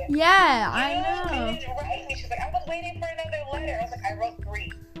me. Yeah, I know. You didn't write me. She's like, I was waiting for another letter. I was like, I wrote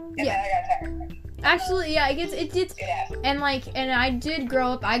 3. And then I got tired. Absolutely, yeah. It's and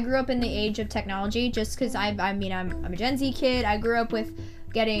I grew up in the age of technology, just because I'm a Gen Z kid. I grew up with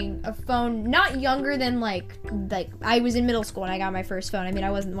getting a phone not younger than like I was in middle school and I got my first phone. I mean, I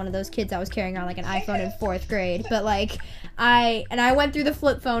wasn't one of those kids that was carrying around like an iPhone in 4th grade, but like I went through the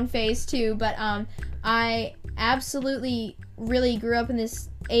flip phone phase too, but I absolutely really grew up in this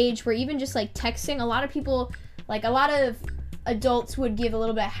age where even just like texting, a lot of people, like a lot of adults would give a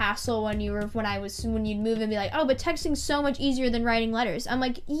little bit of hassle when you'd move and be like, oh, but texting's so much easier than writing letters. I'm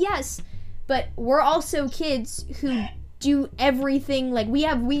like, yes, but we're also kids who do everything, like we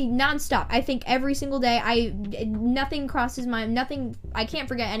nonstop. I think every single day, nothing crosses my, I can't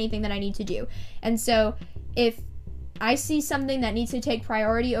forget anything that I need to do. And so if I see something that needs to take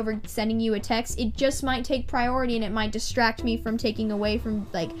priority over sending you a text, it just might take priority, and it might distract me from taking away from,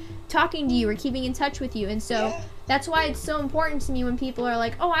 like, talking to you or keeping in touch with you. And so that's why it's so important to me when people are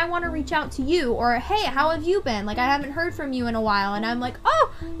like, oh, I want to reach out to you, or hey, how have you been? Like, I haven't heard from you in a while. And I'm like,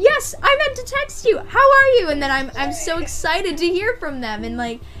 oh, yes, I meant to text you. How are you? And then I'm so excited to hear from them and,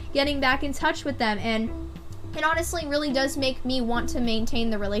 like, getting back in touch with them. And it honestly really does make me want to maintain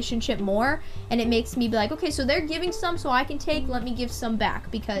the relationship more, and it makes me be like, okay, so they're giving some, so I can take, let me give some back,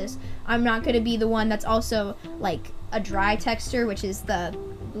 because I'm not going to be the one that's also, like, a dry texter, which is the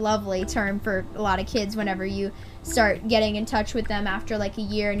lovely term for a lot of kids whenever you start getting in touch with them after, like, a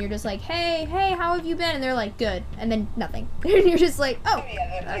year, and you're just like, hey, how have you been? And they're like, good, and then nothing. And you're just like, oh,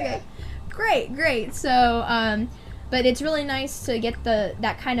 okay, great. So, but it's really nice to get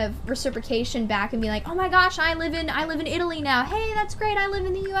that kind of reciprocation back and be like, oh my gosh, I live in Italy now. Hey, that's great. I live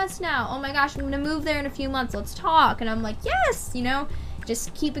in the U.S. now. Oh my gosh, I'm gonna move there in a few months. Let's talk. And I'm like, yes,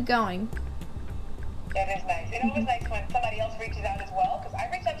 just keep it going. That is nice. It's always nice when somebody else reaches out as well, because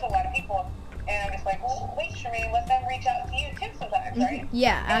I reach out to a lot of people, and I'm just like, well, wait, Shermaine, let them reach out to you too sometimes, right?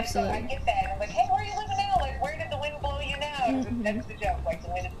 Yeah, and absolutely. So I get that, and I'm like, hey, where are you living now? Like, where did the wind blow you now? That's the joke, like, the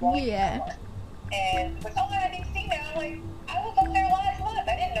wind is blowing you more. And it's like, oh, I'm in DC now. I'm like, I was up there last month.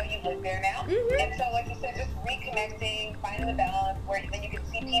 I didn't know you lived there now. And so, like you said, just reconnecting, finding the balance where then you can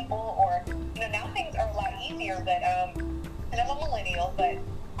see people, or, now things are a lot easier. But, and I'm a millennial, but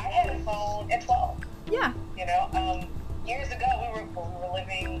I had a phone at 12. Yeah. Years ago, we were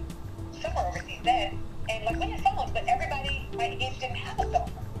living somewhere overseas then, and, like, we had phones, but everybody my age didn't have a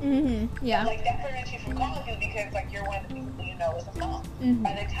phone. Yeah. So, like, that prevents you from calling you because, like, you're one of the people who with a phone.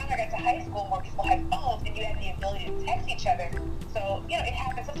 By the time I got to high school, more people had phones, and you had the ability to text each other. So, it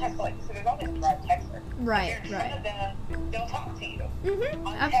happens sometimes. So, like, so there's always a dry texter. If you're in front of them, they'll talk to you.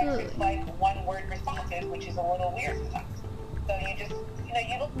 On absolutely. text, it's like one-word responses, which is a little weird sometimes. So you just,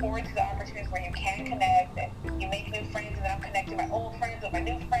 you look forward to the opportunities where you can connect, and you make new friends, and then I'm connecting my old friends with my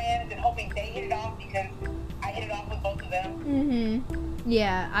new friends, and hoping they hit it off because I hit it off with both of them.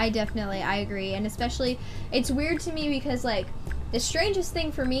 Yeah, I agree. And especially, it's weird to me because, like, the strangest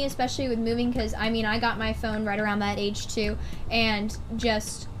thing for me, especially with moving, because, I got my phone right around that age, too, and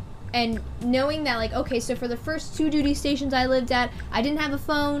knowing that, like, okay, so for the first 2 duty stations I lived at, I didn't have a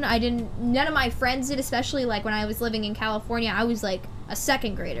phone, none of my friends did, especially, like, when I was living in California, I was, like, a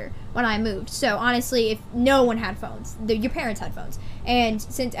second grader when I moved. So honestly, if no one had phones, your parents had phones, and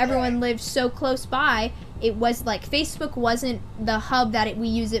since everyone lived so close by, it was like Facebook wasn't the hub that we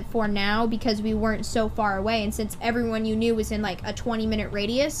use it for now, because we weren't so far away, and since everyone you knew was in like a 20-minute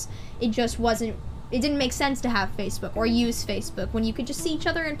radius, it didn't make sense to have Facebook or use Facebook when you could just see each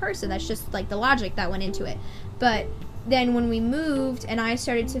other in person. That's just like the logic that went into it. But then when we moved and I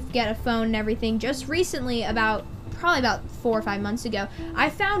started to get a phone and everything, just recently, probably about 4 or 5 months ago,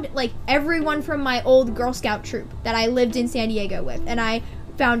 I found like everyone from my old Girl Scout troop that I lived in San Diego with, and I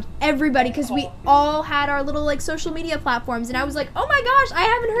found everybody because we all had our little like social media platforms, and I was like, oh my gosh, I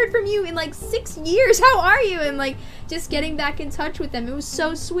haven't heard from you in like 6 years, how are you? And like just getting back in touch with them, it was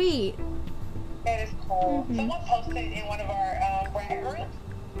so sweet. That is cool. Someone posted in one of our brat groups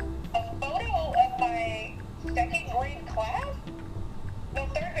a photo of my 2nd grade class, no,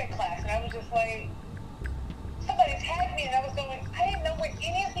 3rd grade class, and I was just like, somebody tagged me, and I was going, I didn't know where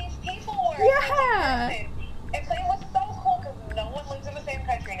any of these people were. Yeah. And so it was so cool because no one lives in the same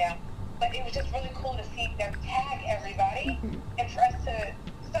country now, but it was just really cool to see them tag everybody and for us to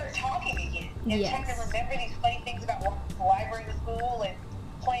start talking again and trying to remember these funny things about walking to the library in school and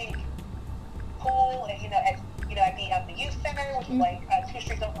playing pool and at the youth center, which is like 2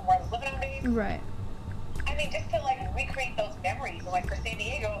 streets over from where I was living on base. Right. I mean, just to like recreate those memories. And like for San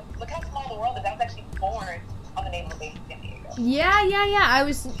Diego, look how small the world is. I was actually born on the naval base in San Diego. Yeah.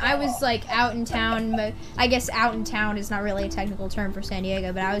 I was like out in town, but I guess out in town is not really a technical term for San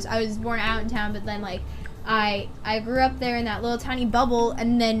Diego. But I was born out in town, but then like I grew up there in that little tiny bubble,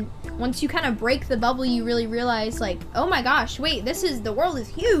 and then once you kind of break the bubble, you really realize like, oh my gosh, wait, the world is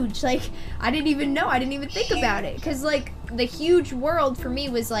huge. Like I didn't even think about it, because like the huge world for me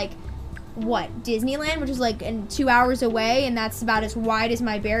was like Disneyland, which is like 2 hours away, and that's about as wide as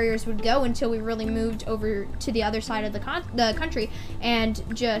my barriers would go until we really moved over to the other side of the country, and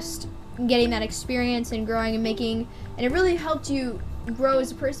just getting that experience and growing and making, and it really helped you grow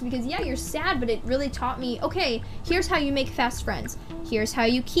as a person, because you're sad, but it really taught me, okay, here's how you make fast friends, here's how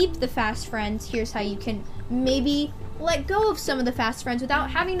you keep the fast friends, here's how you can maybe let go of some of the fast friends without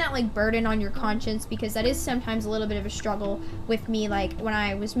having that like burden on your conscience, because that is sometimes a little bit of a struggle with me. Like when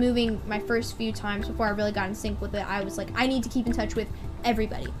I was moving my first few times before I really got in sync with it, I was like, I need to keep in touch with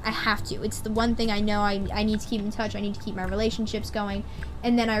everybody. I have to. It's the one thing I know I need to keep in touch. I need to keep my relationships going.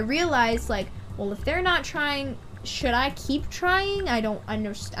 And then I realized, like, well, if they're not trying, should I keep trying? I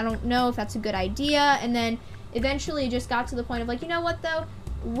don't know if that's a good idea. And then eventually it just got to the point of, like, you know what, though?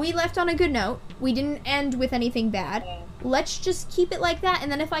 We left on a good note. We didn't end with anything bad. Let's just keep it like that,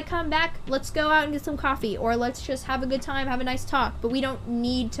 and then if I come back, let's go out and get some coffee, or let's just have a good time, have a nice talk. But we don't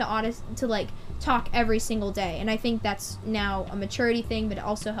need to like talk every single day. And I think that's now a maturity thing, but it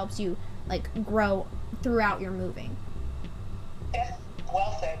also helps you like grow throughout your moving. Yes,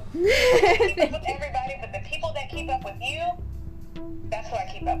 well said. Keep up with everybody, but the people that keep up with you, that's who I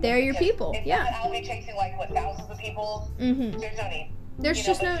keep up with. They're your people. It's Yeah. not that I'll be chasing like thousands of people. Mm-hmm. There's no need. There's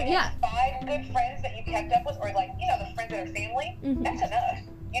just no, yeah. 5 good friends that you kept up with, or like, the friends that are family, that's enough.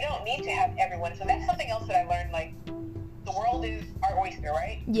 You don't need to have everyone. So that's something else that I learned, like, the world is our oyster,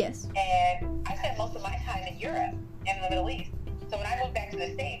 right? Yes. And I spent most of my time in Europe and in the Middle East. So when I moved back to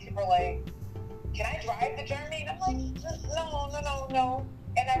the States, people were like, can I drive to Germany? And I'm like, no.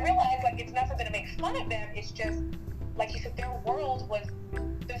 And I realized, like, it's not something to make fun of them. It's just, like you said, their world was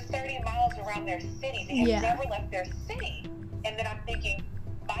the 30 miles around their city. They had never left their city. And then I'm thinking,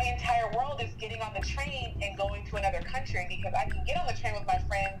 my entire world is getting on the train and going to another country, because I can get on the train with my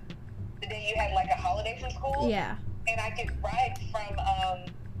friend the day you had like a holiday from school. Yeah. And I could ride from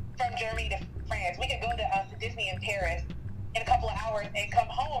Germany to France. We could go to Disney in Paris in a couple of hours and come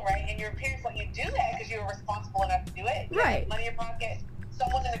home, right? And your parents let you do that because you were responsible enough to do it. You right. had money in your pocket.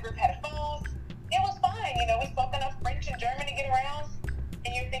 Someone in the group had a phone. It was fine. We spoke enough French and German to get around.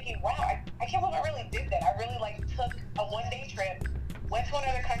 And you're thinking, wow, I can't believe I really did that. I really took a one-day trip, went to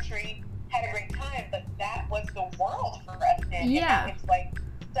another country, had a great time, but that was the world for us then. Yeah. And it's like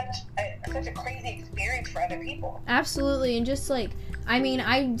such a crazy experience for other people. Absolutely. And just like, I mean,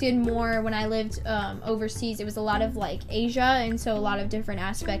 I did more when I lived overseas. It was a lot of like Asia, and so a lot of different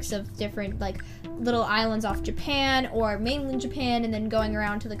aspects of different like little islands off Japan or mainland Japan, and then going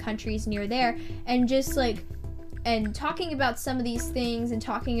around to the countries near there, and just like, and talking about some of these things and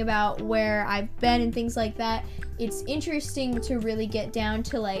talking about where I've been and things like that. It's interesting to really get down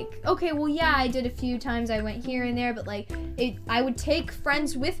to like, okay, well, yeah, I did a few times, I went here and there, but like I would take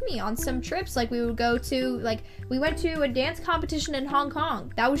friends with me on some trips. Like we would go to, like, we went to a dance competition in Hong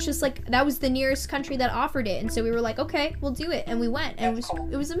Kong. That was just like, that was the nearest country that offered it. And so we were like, okay, we'll do it. And we went, and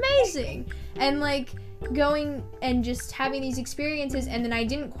it was amazing. And like going and just having these experiences, and then I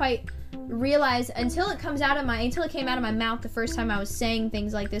didn't quite realize until it came out of my mouth the first time I was saying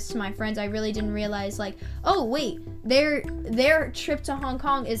things like this to my friends. I really didn't realize, like, oh wait, their trip to Hong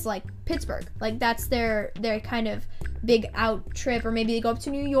Kong is like Pittsburgh, like that's their kind of big out trip, or maybe they go up to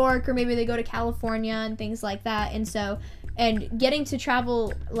New York, or maybe they go to California and things like that. And so, and getting to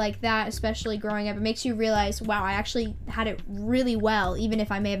travel like that, especially growing up, it makes you realize, wow, I actually had it really well, even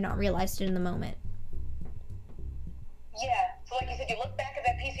if I may have not realized it in the moment. Yeah. So like you said, you look back at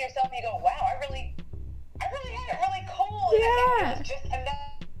that piece of yourself and you go, wow, I really had it really cool. Yeah. It was just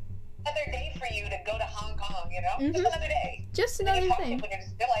another day for you to go to Hong Kong, Mm-hmm. Just another day. Just another thing.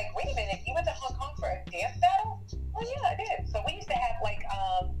 They're like, wait a minute, you went to Hong Kong for a dance battle? Oh yeah, I did. So we used to have like,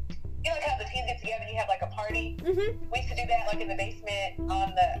 like how the teams get together and you have like a party. Mm-hmm. We used to do that like in the basement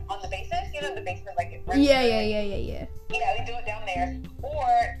on the bases, the basement like in Yeah. Yeah, we do it down there.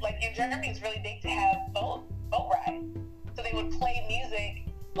 Or like in Germany, it's really big to have boat rides. So they would play music,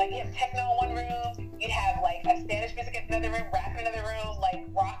 like you have techno in one room, you'd have like a Spanish music in another room, rap in another room, like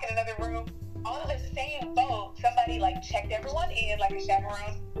rock in another room. On the same boat, somebody like checked everyone in, like a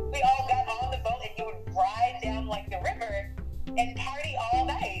chaperone. We all got on the boat and you would ride down like the river and party all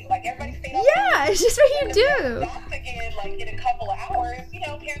night. Like everybody stayed on the boat. It's just what you do. Stopped again like in a couple of hours.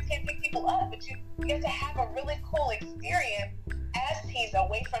 Parents can't pick people up, but you get to have a really cool experience as teens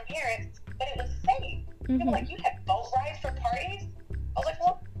away from parents, but it was safe. People were like, you had boat rides for parties? I was like,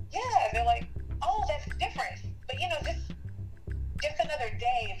 well, yeah. And they're like, oh, that's different. But just another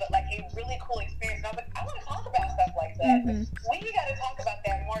day, but like a really cool experience. And I was like, I want to talk about stuff like that. We got to talk about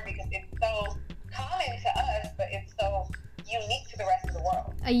that more because it's so common to us, but it's so unique to the rest of the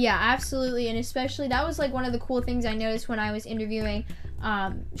world. Yeah, absolutely. And especially, that was like one of the cool things I noticed when I was interviewing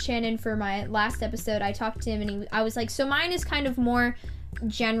Shannon for my last episode. I talked to him and I was like, so mine is kind of more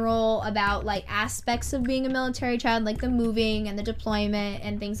general about like aspects of being a military child, like the moving and the deployment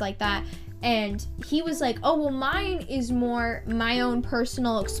and things like that. And he was like, oh, well, mine is more my own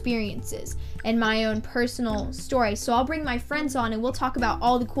personal experiences and my own personal story. So I'll bring my friends on and we'll talk about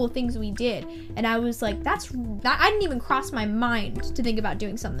all the cool things we did. And I was like, that I didn't even cross my mind to think about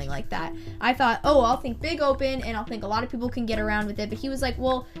doing something like that. I thought, oh, I'll think big open and I'll think a lot of people can get around with it. But he was like,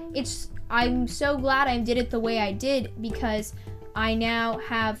 well, I'm so glad I did it the way I did, because I now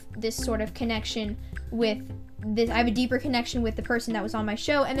have this sort of connection with this. I have a deeper connection with the person that was on my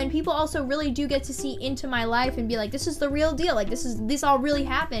show, and then people also really do get to see into my life and be like, this is the real deal, like this all really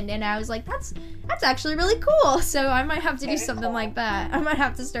happened. And I was like, that's actually really cool. So I might have to do something like that. I might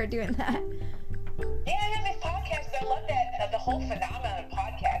have to start doing that. Yeah, this podcast, I love that, the whole phenomenon of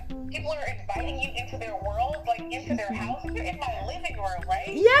podcasts. People are inviting you into their world, like into their house. You're in my living room, right?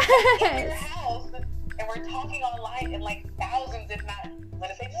 Yes. In your house, and we're talking online, and like thousands, if not,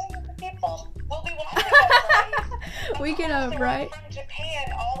 let us say millions of people will be watching us, right? We can, right? From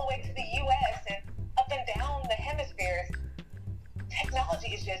Japan all the way to the U.S. and up and down the hemispheres.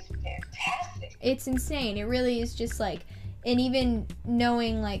 Technology is just fantastic. It's insane. It really is just like, and even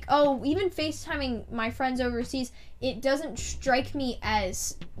knowing like, oh, even FaceTiming my friends overseas, it doesn't strike me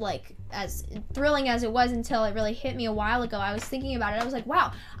as thrilling as it was until it really hit me a while ago. I was thinking about it. I was like,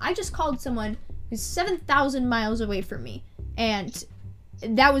 wow, I just called someone who's 7,000 miles away from me. And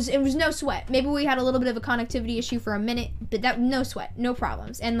it was no sweat. Maybe we had a little bit of a connectivity issue for a minute, but no sweat, no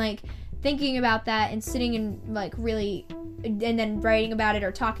problems. And like thinking about that and sitting and like really, and then writing about it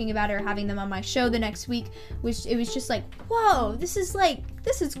or talking about it or having them on my show the next week, it was just like, whoa, this is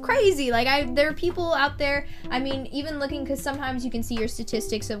crazy. Like there are people out there, I mean, even looking, because sometimes you can see your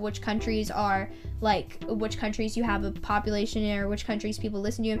statistics of which countries are like, which countries you have a population in or which countries people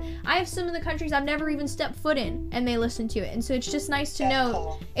listen to you. I have some of the countries I've never even stepped foot in and they listen to it. And so it's just nice to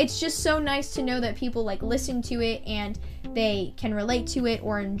know, it's just so nice to know that people like listen to it and they can relate to it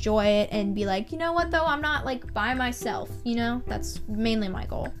or enjoy it and be like, you know what though, I'm not like by myself, you know? That's mainly my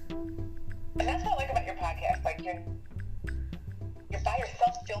goal. And that's what I like about your podcast. Like you're by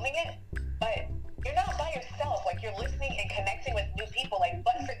yourself filming it, but you're not by yourself. Like you're listening and connecting with new people. Like,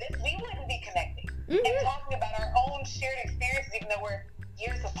 but for this, we wouldn't be connecting and talking about our own shared experiences, even though we're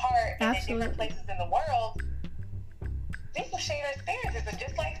years apart and in different places in the world. These are shared experiences, and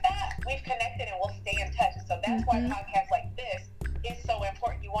just like that, we've connected and we'll stay in touch. So that's why podcasts like this is so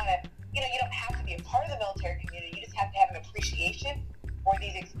important. You want to, you don't have to be a part of the military community. You just have to have an appreciation for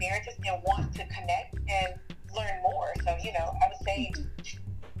these experiences and want to connect and learn more. So, I would say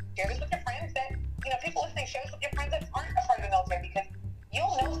share this with your friends that, people listening, share this with your friends that aren't a part of the military, because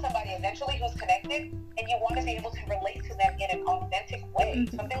you'll know somebody eventually who's connected and you want to be able to relate to them in an authentic way.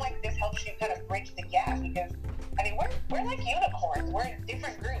 Something like this helps you kind of bridge the gap, because I mean, we're like unicorns. We're in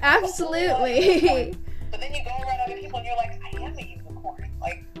different groups. Absolutely. But then you go around other people and you're like, I am a unicorn.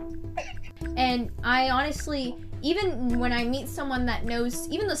 Like. And I honestly, even when I meet someone that knows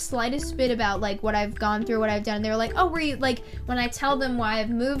even the slightest bit about like what I've gone through, what I've done, they're like, oh, were you, like, when I tell them why I've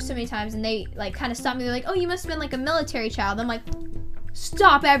moved so many times and they like kind of stop me, they're like, oh, you must have been like a military child. I'm like,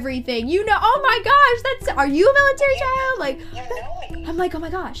 stop everything. Oh my gosh, are you a military child? Like, I'm like, oh my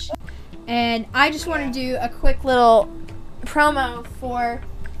gosh. And I just want to do a quick little promo for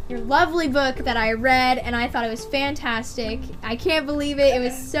your lovely book that I read, and I thought it was fantastic. I can't believe it. It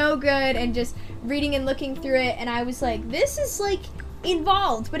was so good, and just reading and looking through it, and I was like, this is like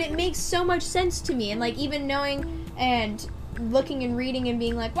involved, but it makes so much sense to me. And like even knowing and looking and reading and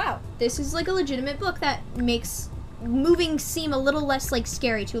being like, wow, this is like a legitimate book that makes moving seem a little less like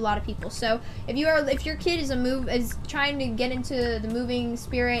scary to a lot of people. So if your kid is trying to get into the moving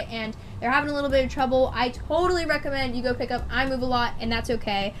spirit and they're having a little bit of trouble, I totally recommend you go pick up I Move a Lot and That's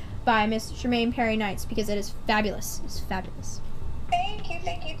Okay by Miss Shermaine Perry Knights, because it is fabulous. It's fabulous. Thank you.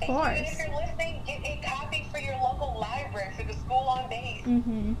 Of course. And if you're listening, get a copy for your local library, for the school on base,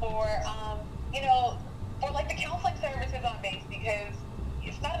 for for like the counseling services on base, because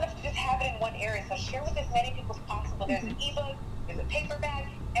it's not enough to just have it in one area. So share with as many people as possible. There's an ebook, there's a paperback,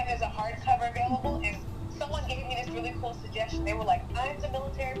 and there's a hardcover available. And someone gave me this really cool suggestion. They were like, I'm the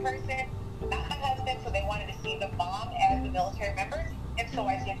military person, not my husband, so they wanted to see the mom as the military member, and so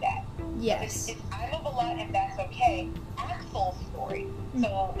I did that. Yes. It's I Move a Lot and That's Okay, Axel's story.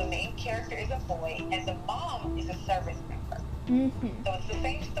 So the main character is a boy, and the mom is a service member. So it's the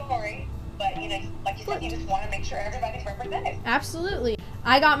same story, but like you said, you just want to make sure everybody's represented. Absolutely.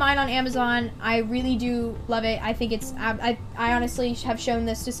 I got mine on Amazon. I really do love it. I think it's, I honestly have shown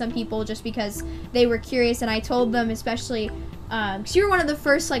this to some people just because they were curious, and I told them, especially, because you were one of the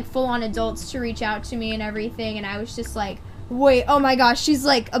first, like, full-on adults to reach out to me and everything, and I was just like, wait, oh my gosh, she's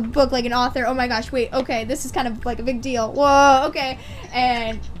like a book, like an author, oh my gosh, wait, okay, this is kind of like a big deal, whoa, okay.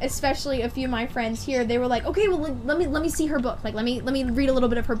 And especially a few of my friends here, they were like, okay, well, let me see her book, like, let me read a little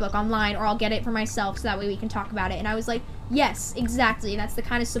bit of her book online, or I'll get it for myself so that way we can talk about it. And I was like, yes, exactly, that's the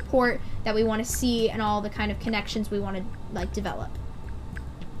kind of support that we want to see and all the kind of connections we want to, like, develop.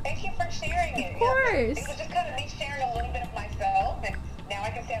 Thank you for sharing it. Of course. It was just kind of me sharing a little bit of myself, and now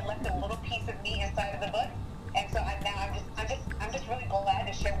I can say I left a little piece of me inside of the book. And so I'm just really glad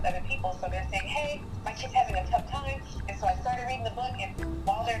to share with other people. So they're saying, hey, my kid's having a tough time. And so I started reading the book, and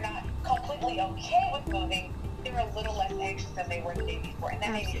while they're not completely okay with moving, they're a little less anxious than they were the day before. And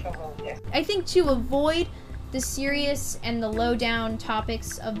that made me feel really good. I think to avoid the serious and the low down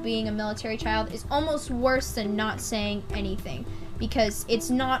topics of being a military child is almost worse than not saying anything, because it's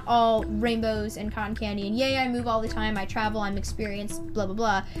not all rainbows and cotton candy and yay, I move all the time, I travel, I'm experienced, blah blah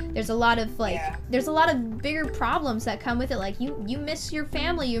blah. There's a lot of there's a lot of bigger problems that come with it. Like you miss your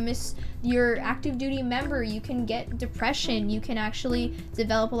family, you miss your active duty member, you can get depression, you can actually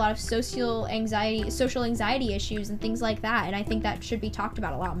develop a lot of social anxiety issues and things like that. And I think that should be talked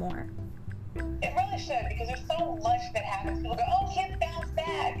about a lot more. It really should, because there's so much that happens. People go, oh, kids bounce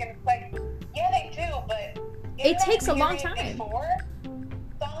back. And it's like, yeah, they do, but it takes a long time. Before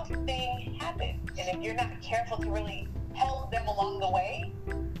something happens. And if you're not careful to really help them along the way,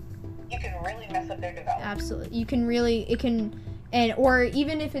 you can really mess up their development. Absolutely. Or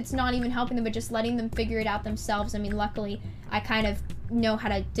even if it's not even helping them, but just letting them figure it out themselves. I mean, luckily, I kind of know how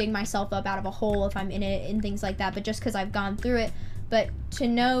to dig myself up out of a hole if I'm in it and things like that, but just because I've gone through it. But to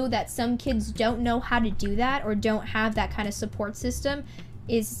know that some kids don't know how to do that or don't have that kind of support system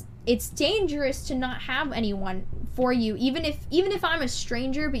it's dangerous to not have anyone for you. Even if I'm a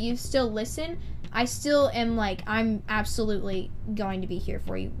stranger, but you still listen, I still am like, I'm absolutely going to be here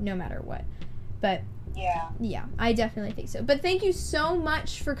for you no matter what. But yeah, I definitely think so. But thank you so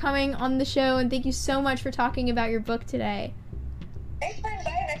much for coming on the show, and thank you so much for talking about your book today. Thanks for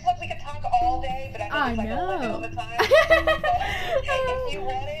inviting me. I feel like we could talk all day, but I know there's like a limit on the time. If you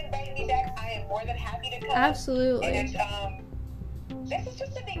want to invite me back, I am more than happy to come. Absolutely. And this is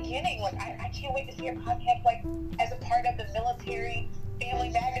just the beginning. Like I can't wait to see your podcast, like as a part of the Military Family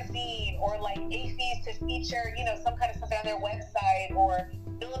Magazine, or like ACs to feature, some kind of something on their website, or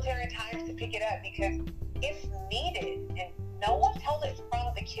Military Times to pick it up, because it's needed, and no one tells it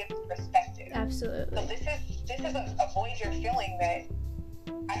from the kid's perspective. Absolutely. So this is a Voyager feeling that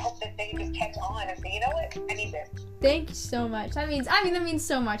I hope that they just catch on and say, you know what, I need this. Thank you so much. That means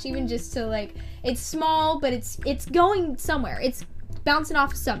so much. Even just to like, it's small, but it's going somewhere. It's bouncing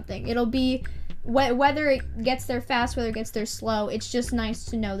off of something. It'll be whether it gets there fast, whether it gets there slow. It's just nice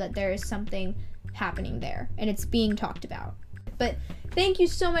to know that there is something happening there and it's being talked about. But thank you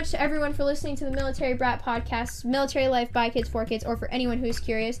so much to everyone for listening to the Military Brat Podcast, Military Life by Kids for Kids, or for anyone who's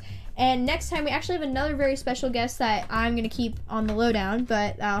curious. And next time, we actually have another very special guest that I'm going to keep on the lowdown,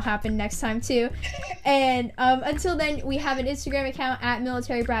 but that'll happen next time too. And until then, we have an Instagram account at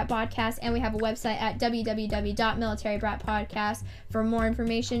Military Brat Podcast, and we have a website at www.militarybratpodcast for more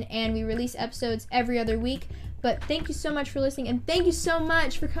information, and we release episodes every other week. But thank you so much for listening, and thank you so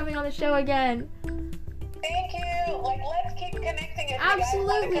much for coming on the show again. Thank you. Let's keep connecting. If Absolutely. you guys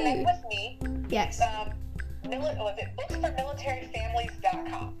want to connect with me, yes.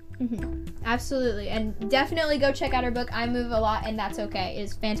 booksformilitaryfamilies.com. Absolutely. And definitely go check out her book, I Move a Lot and That's Okay. It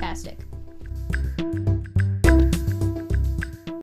is fantastic.